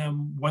important to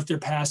them, what their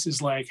past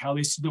is like, how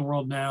they see the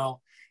world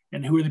now,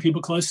 and who are the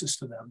people closest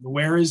to them.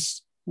 Where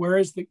is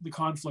the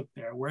conflict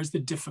there? Where's the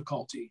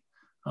difficulty?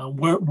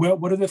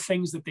 What are the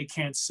things that they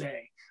can't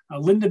say?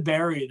 Linda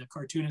Barry, the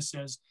cartoonist,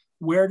 says,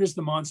 where does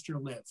the monster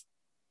live?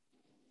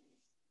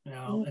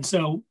 And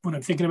so when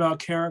I'm thinking about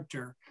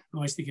character, I'm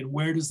always thinking,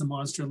 where does the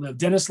monster live?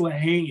 Dennis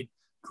Lehane,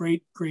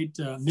 great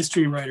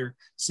mystery writer,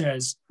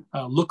 says,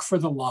 look for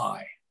the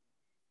lie.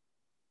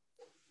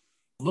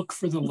 Look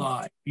for the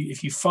lie.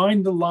 If you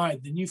find the lie,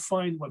 then you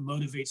find what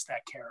motivates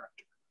that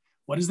character.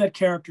 What does that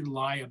character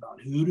lie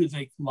about? Who do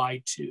they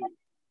lie to?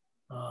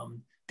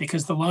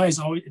 Because the lie is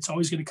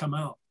always going to come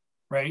out,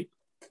 right?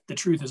 The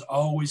truth is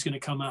always going to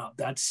come out.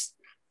 That's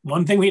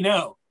one thing we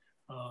know.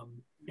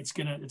 It's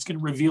gonna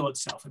reveal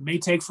itself. It may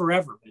take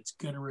forever, but it's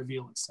gonna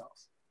reveal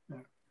itself.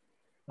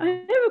 I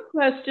have a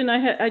question.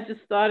 I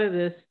just thought of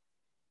this.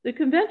 The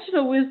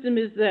conventional wisdom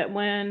is that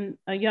when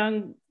a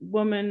young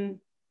woman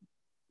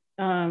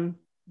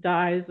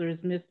dies or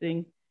is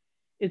missing,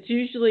 it's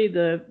usually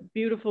the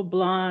beautiful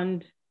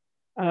blonde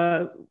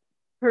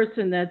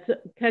person that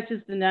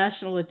catches the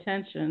national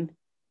attention.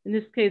 In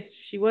this case,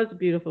 she was a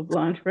beautiful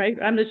blonde, right?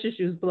 I'm not sure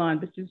she was blonde,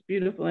 but she was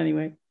beautiful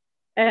anyway.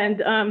 And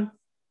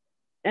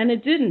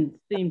it didn't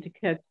seem to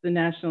catch the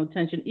national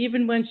attention,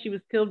 even when she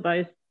was killed by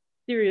a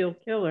serial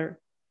killer.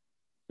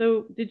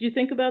 So did you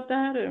think about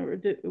that,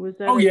 or was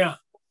that?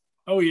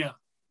 Oh yeah.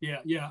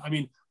 I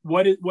mean,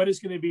 what is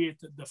going to be at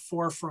the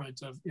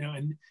forefront of,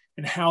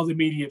 and how the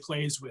media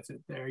plays with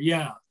it there.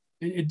 Yeah,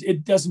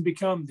 it doesn't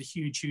become the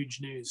huge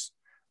news.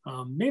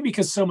 Maybe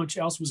because so much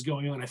else was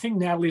going on. I think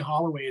Natalie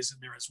Holloway is in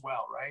there as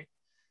well, right?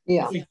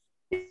 Yeah.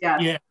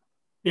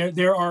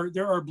 There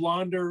are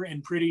blonder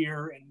and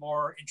prettier and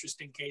more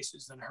interesting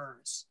cases than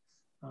hers.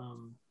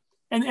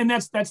 And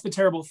that's the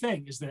terrible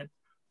thing, is that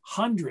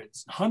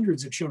hundreds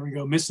of children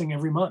go missing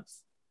every month.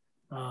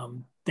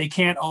 They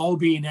can't all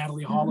be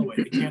Natalie Holloway.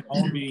 They can't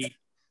all be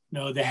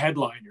the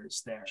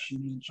headliners there.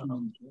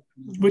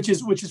 Which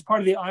is part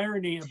of the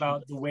irony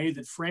about the way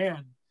that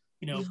Fran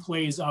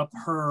plays up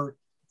her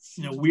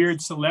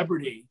weird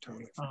celebrity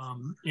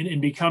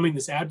in becoming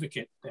this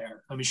advocate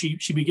there. I mean,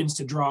 she begins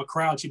to draw a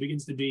crowd. She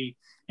begins to be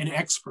an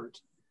expert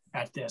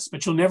at this,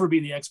 but she'll never be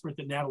the expert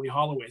that Natalie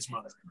Holloway's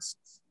mother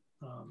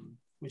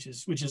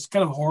is, which is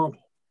kind of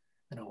horrible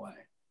in a way.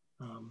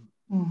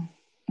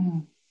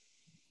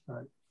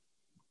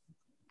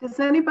 Does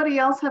anybody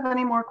else have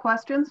any more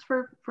questions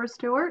for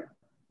Stewart?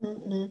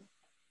 More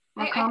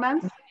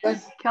comments?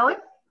 Kelly?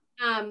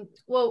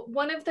 Well,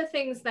 one of the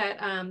things that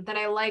that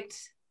I liked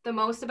the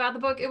most about the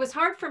book, it was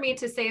hard for me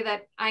to say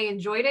that I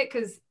enjoyed it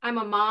because I'm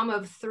a mom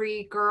of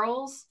 3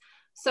 girls.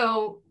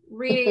 So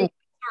reading the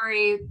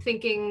story,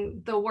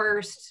 thinking the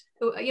worst,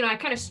 I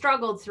kind of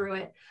struggled through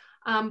it.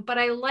 But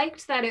I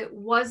liked that it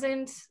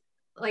wasn't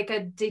like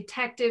a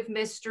detective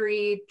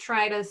mystery,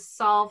 try to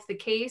solve the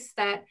case,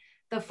 that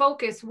the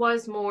focus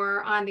was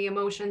more on the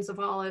emotions of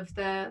all of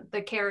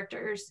the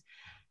characters.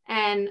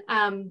 And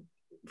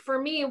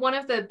for me, one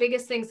of the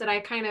biggest things that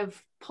I kind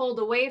of pulled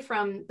away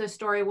from the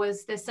story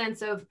was the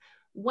sense of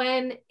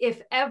when,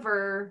 if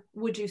ever,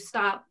 would you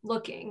stop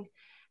looking?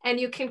 And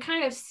you can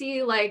kind of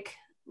see like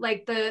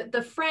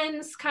the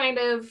friends kind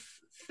of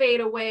fade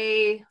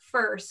away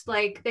first,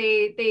 like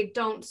they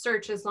don't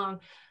search as long.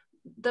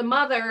 The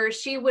mother,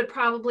 she would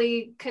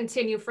probably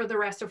continue for the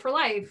rest of her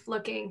life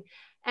looking.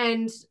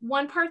 And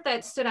one part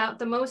that stood out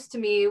the most to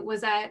me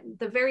was at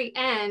the very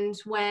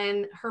end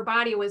when her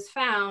body was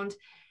found.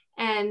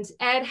 And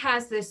Ed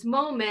has this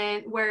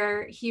moment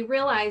where he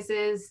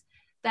realizes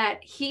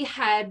that he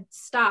had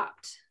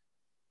stopped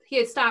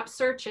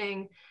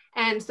searching,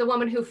 and the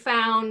woman who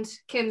found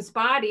Kim's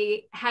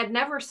body had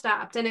never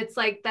stopped. And it's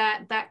like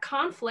that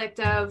conflict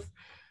of,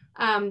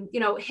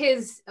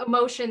 his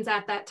emotions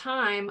at that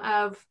time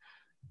of,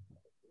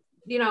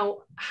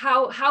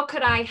 how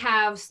could I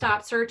have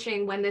stopped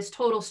searching when this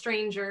total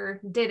stranger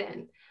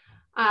didn't?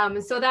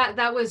 So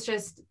that was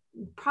just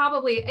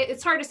probably,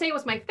 it's hard to say it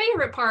was my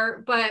favorite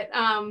part, but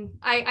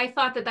I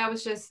thought that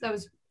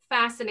was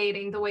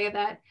fascinating, the way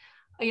that,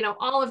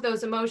 all of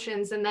those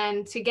emotions, and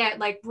then to get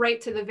like right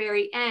to the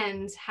very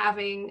end,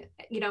 having,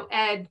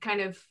 Ed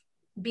kind of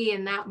be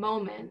in that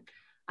moment.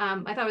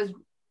 I thought it was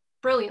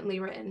brilliantly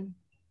written.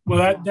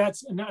 Well,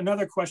 that's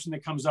another question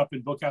that comes up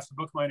in book after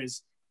book. Mine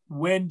is,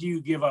 when do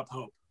you give up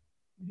hope?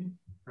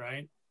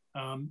 Right?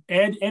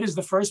 Ed is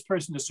the first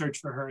person to search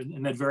for her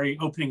in that very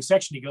opening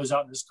section. He goes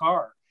out in his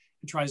car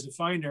and tries to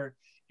find her.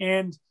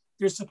 And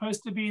there's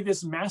supposed to be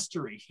this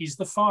mastery. He's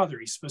the father.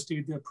 He's supposed to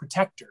be the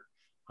protector,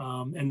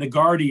 and the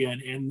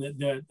guardian, and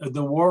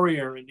the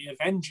warrior, and the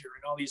avenger,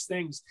 and all these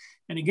things.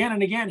 And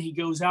again, he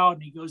goes out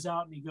and he goes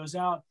out and he goes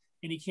out,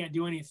 and he can't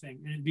do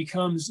anything. And it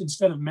becomes,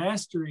 instead of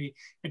mastery,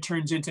 it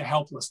turns into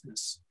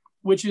helplessness,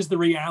 which is the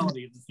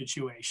reality of the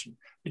situation.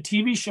 The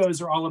TV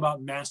shows are all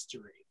about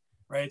mastery,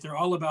 right? They're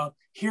all about,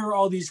 here are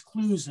all these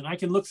clues, and I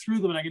can look through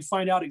them and I can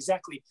find out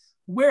exactly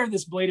where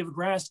this blade of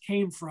grass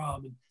came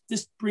from. And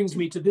this brings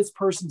me to this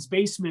person's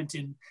basement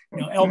in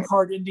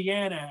Elkhart,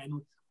 Indiana.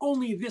 And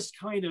only this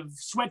kind of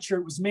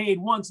sweatshirt was made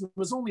once and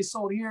was only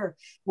sold here.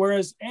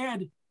 Whereas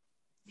Ed,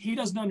 he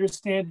doesn't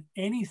understand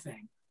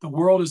anything. The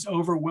world is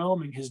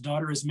overwhelming. His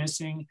daughter is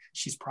missing.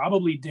 She's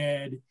probably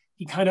dead.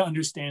 He kind of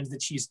understands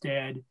that she's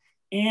dead.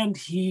 And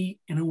he,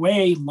 in a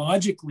way,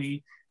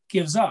 logically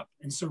gives up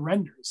and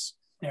surrenders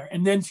there,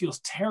 and then feels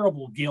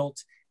terrible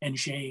guilt and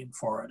shame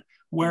for it.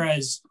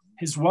 Whereas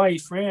his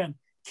wife, Fran,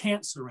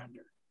 can't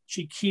surrender.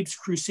 She keeps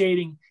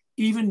crusading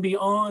even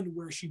beyond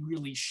where she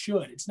really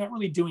should. It's not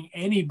really doing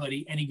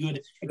anybody any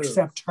good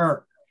except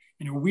her.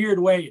 In a weird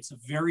way, it's a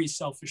very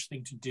selfish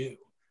thing to do.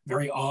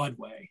 very odd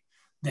way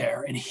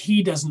there. And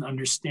he doesn't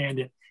understand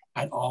it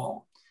at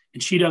all.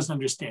 And she doesn't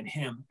understand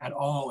him at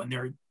all. And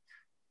they're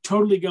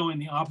totally going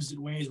the opposite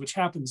ways, which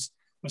happens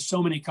with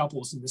so many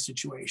couples in this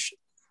situation.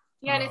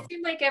 Yeah, and it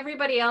seemed like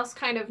everybody else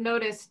kind of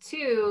noticed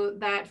too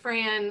that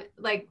Fran,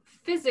 like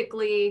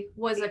physically,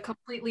 was a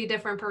completely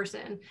different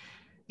person.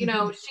 You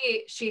know,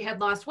 she had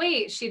lost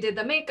weight, she did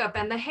the makeup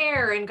and the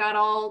hair and got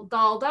all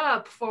dolled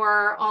up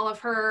for all of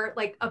her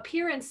like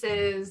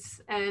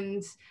appearances,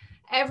 and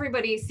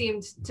everybody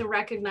seemed to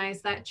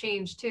recognize that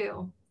change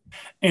too.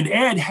 And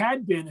Ed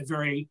had been a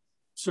very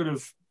sort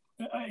of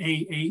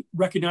a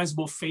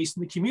recognizable face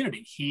in the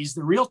community. He's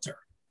the realtor,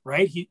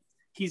 right?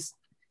 He's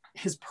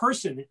his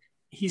person.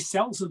 He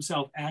sells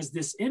himself as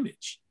this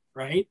image,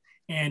 right?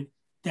 And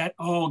that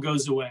all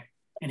goes away,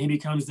 and he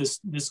becomes this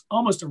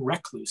almost a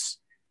recluse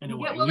in a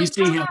way. Yeah, well, you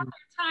see him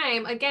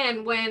time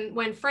again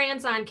when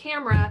Fran's on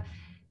camera.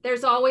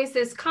 There's always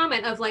this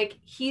comment of like,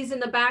 he's in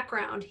the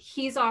background,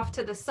 he's off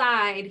to the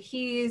side,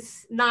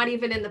 he's not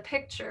even in the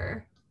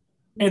picture.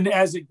 And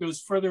as it goes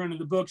further into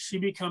the book, she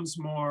becomes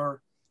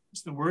more,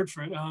 what's the word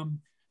for it?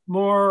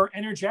 More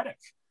energetic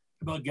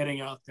about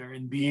getting out there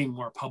and being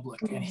more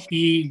public. And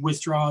he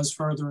withdraws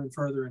further and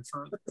further and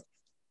further,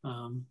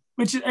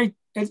 which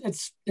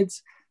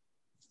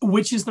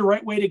is the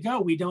right way to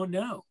go. We don't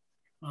know.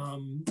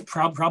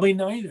 Probably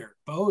neither,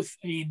 both.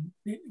 I mean,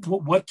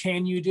 what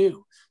can you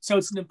do? So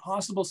it's an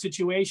impossible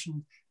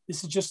situation.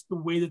 This is just the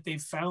way that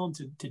they've found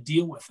to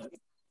deal with it.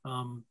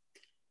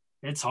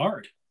 It's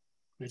hard.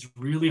 It's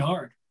really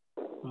hard.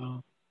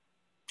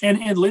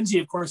 And Lindsay,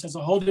 of course, has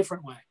a whole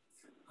different way,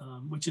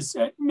 which is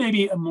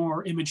maybe a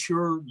more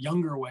immature,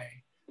 younger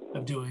way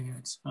of doing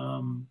it,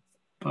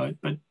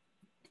 but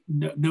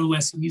no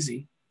less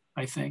easy,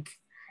 I think.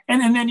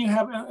 And then you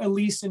have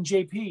Elise and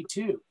JP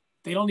too.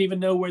 They don't even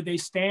know where they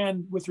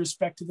stand with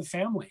respect to the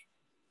family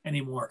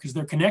anymore, because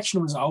their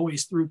connection was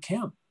always through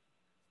Kim.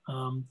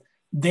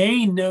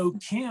 They know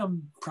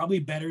Kim probably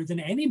better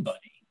than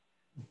anybody,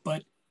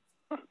 but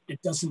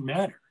it doesn't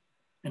matter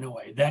in a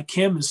way. That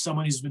Kim is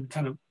someone who's been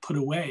kind of put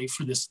away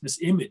for this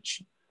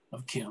image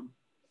of Kim.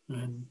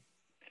 And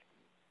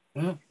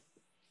yeah,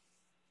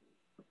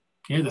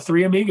 the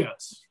three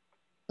amigos.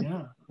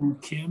 Yeah,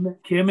 Kim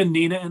and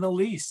Nina and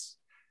Elise.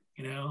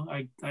 You know,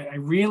 I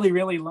really,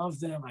 really love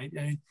them.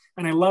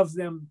 And I love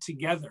them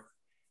together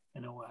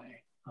in a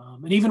way.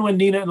 And even when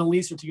Nina and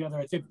Elise are together,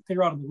 I think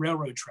they're out on the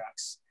railroad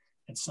tracks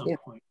at some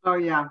point. Oh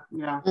yeah.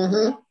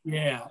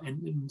 Yeah,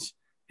 and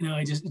you know,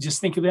 I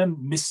just think of them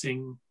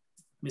missing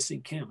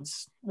Kim.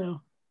 It's, you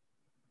know,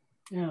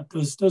 yeah,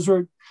 those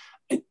were,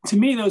 to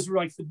me, those were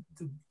like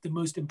the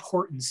most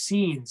important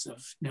scenes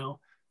of, you know,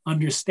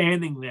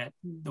 understanding that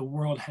the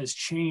world has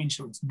changed,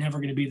 so it's never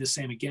going to be the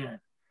same again.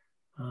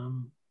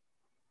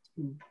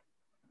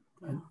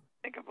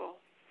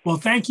 Well,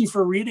 thank you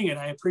for reading it.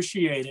 I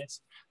appreciate it.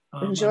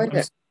 Enjoyed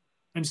it.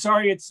 I'm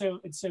sorry it's so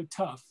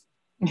tough.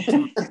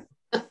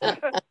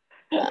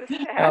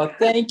 Oh,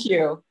 thank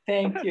you.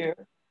 Thank you.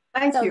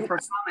 Thank you for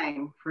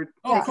coming.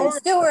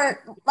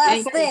 Stewart,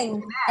 last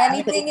thing.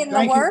 Anything in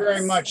the works? Thank you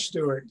very much,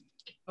 Stewart.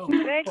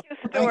 Thank you,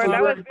 Stewart.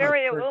 That was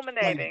very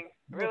illuminating.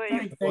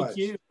 Really. Thank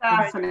you.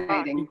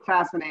 Fascinating.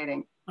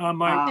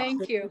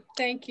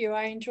 Thank you.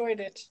 I enjoyed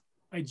it.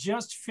 I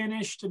just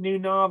finished a new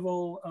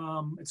novel.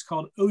 It's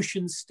called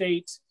Ocean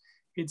State.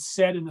 It's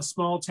set in a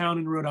small town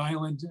in Rhode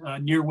Island,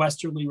 near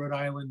Westerly, Rhode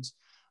Island.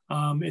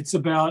 It's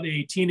about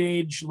a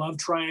teenage love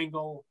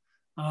triangle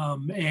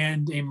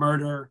and a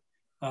murder.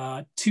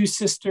 Two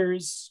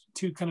sisters,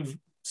 two kind of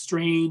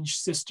strange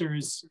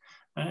sisters,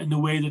 in the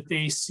way that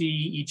they see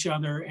each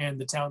other and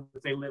the town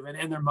that they live in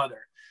and their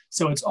mother.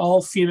 So it's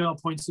all female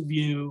points of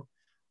view.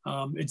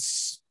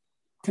 It's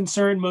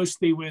concerned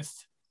mostly with,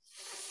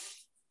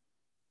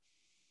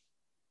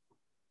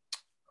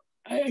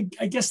 I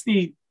guess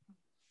I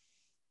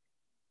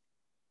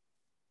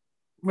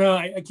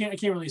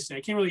can't really say.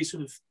 I can't really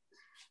sort of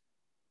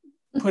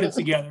put it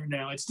together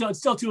now. It's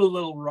still too a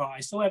little raw.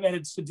 I still have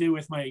edits to do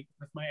with my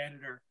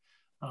editor,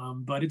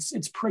 but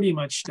it's pretty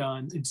much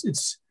done.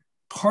 It's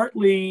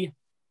partly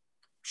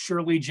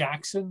Shirley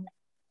Jackson,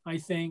 I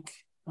think.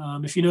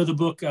 If you know the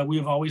book, We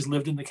Have Always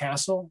Lived in the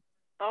Castle.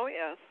 Oh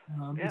yes.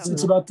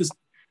 It's about the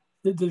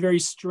very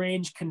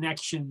strange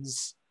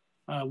connections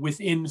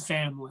within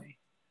family,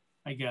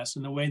 I guess,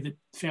 and the way that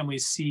family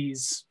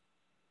sees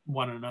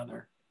one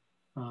another.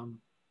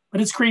 But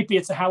it's creepy.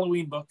 It's a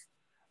Halloween book.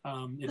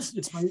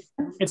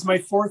 It's my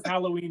fourth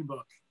Halloween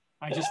book.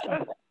 I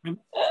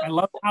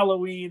love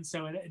Halloween,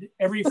 so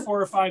every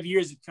 4 or 5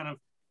 years it kind of,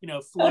 you know,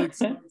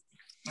 floats. And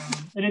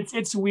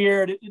it's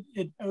weird.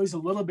 It owes a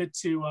little bit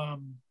to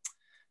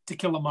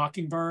Kill a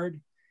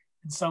Mockingbird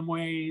in some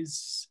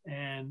ways,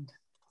 and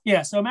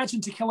yeah. So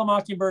imagine To Kill a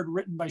Mockingbird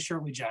written by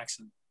Shirley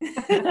Jackson.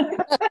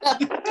 Oh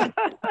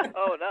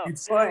no!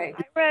 I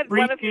read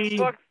one of your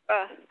books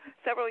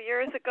several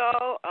years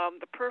ago,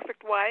 The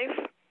Perfect Wife.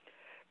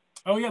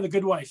 Oh yeah, The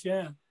Good Wife.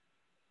 Yeah.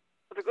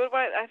 The Good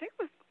Wife. I think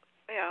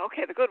Yeah,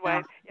 okay, The Good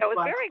Wife. Yeah, it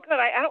was very good.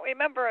 I don't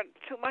remember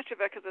too much of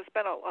it because it's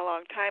been a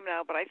long time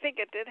now, but I think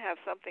it did have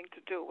something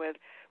to do with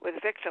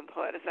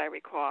victimhood, as I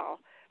recall.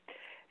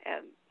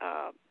 And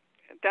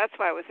that's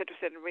why I was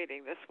interested in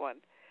reading this one.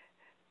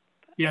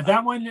 Yeah,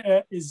 that one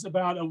is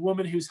about a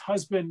woman whose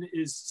husband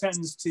is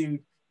sentenced to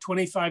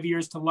 25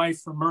 years to life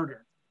for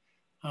murder.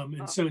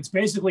 And so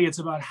it's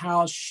about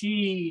how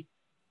she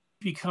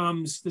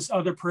becomes this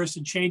other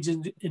person, changes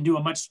into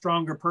a much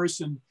stronger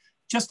person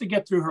just to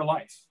get through her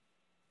life.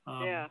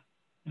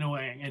 In a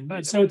way.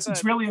 And so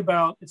it's really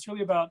about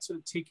sort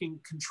of taking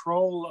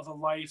control of a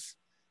life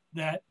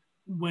that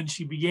when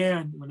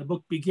the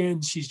book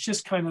begins, she's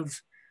just kind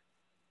of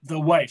the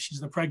wife.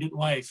 She's the pregnant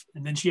wife.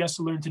 And then she has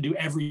to learn to do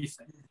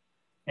everything.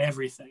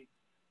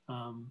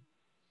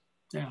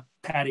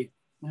 Patty.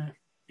 Yeah,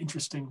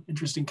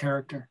 interesting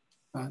character.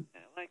 I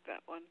like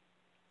that one.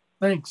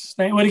 Thanks.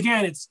 But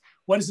again, it's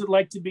what is it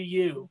like to be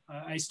you?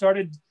 I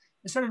started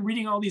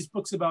reading all these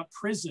books about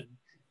prison,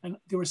 and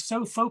they were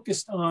so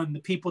focused on the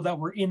people that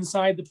were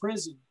inside the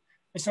prison.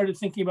 I started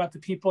thinking about the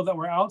people that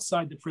were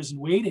outside the prison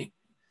waiting,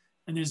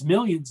 and there's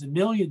millions and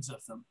millions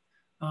of them.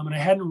 And I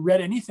hadn't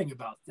read anything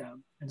about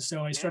them. And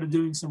so I started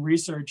doing some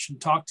research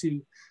and talked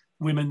to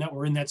women that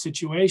were in that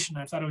situation.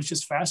 I thought it was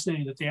just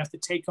fascinating that they have to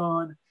take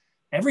on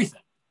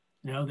everything.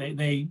 You know,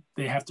 they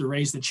have to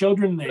raise the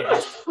children. They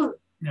have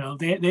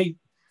to,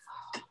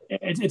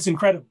 it's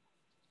incredible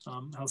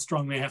how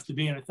strong they have to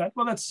be. And I thought,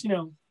 well, that's,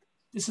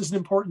 this is an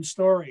important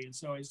story. And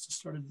so I just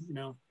started,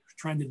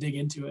 trying to dig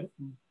into it.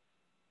 And,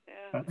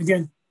 but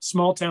again,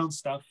 small town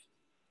stuff.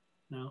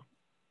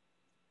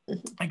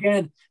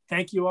 Again,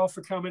 thank you all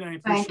for coming. I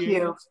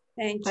appreciate it.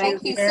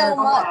 Thank you so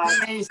much.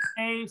 Stay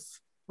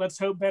safe. Let's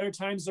hope better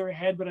times are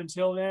ahead. But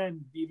until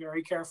then, be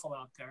very careful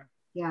out there.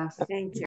 Yes. Thank you.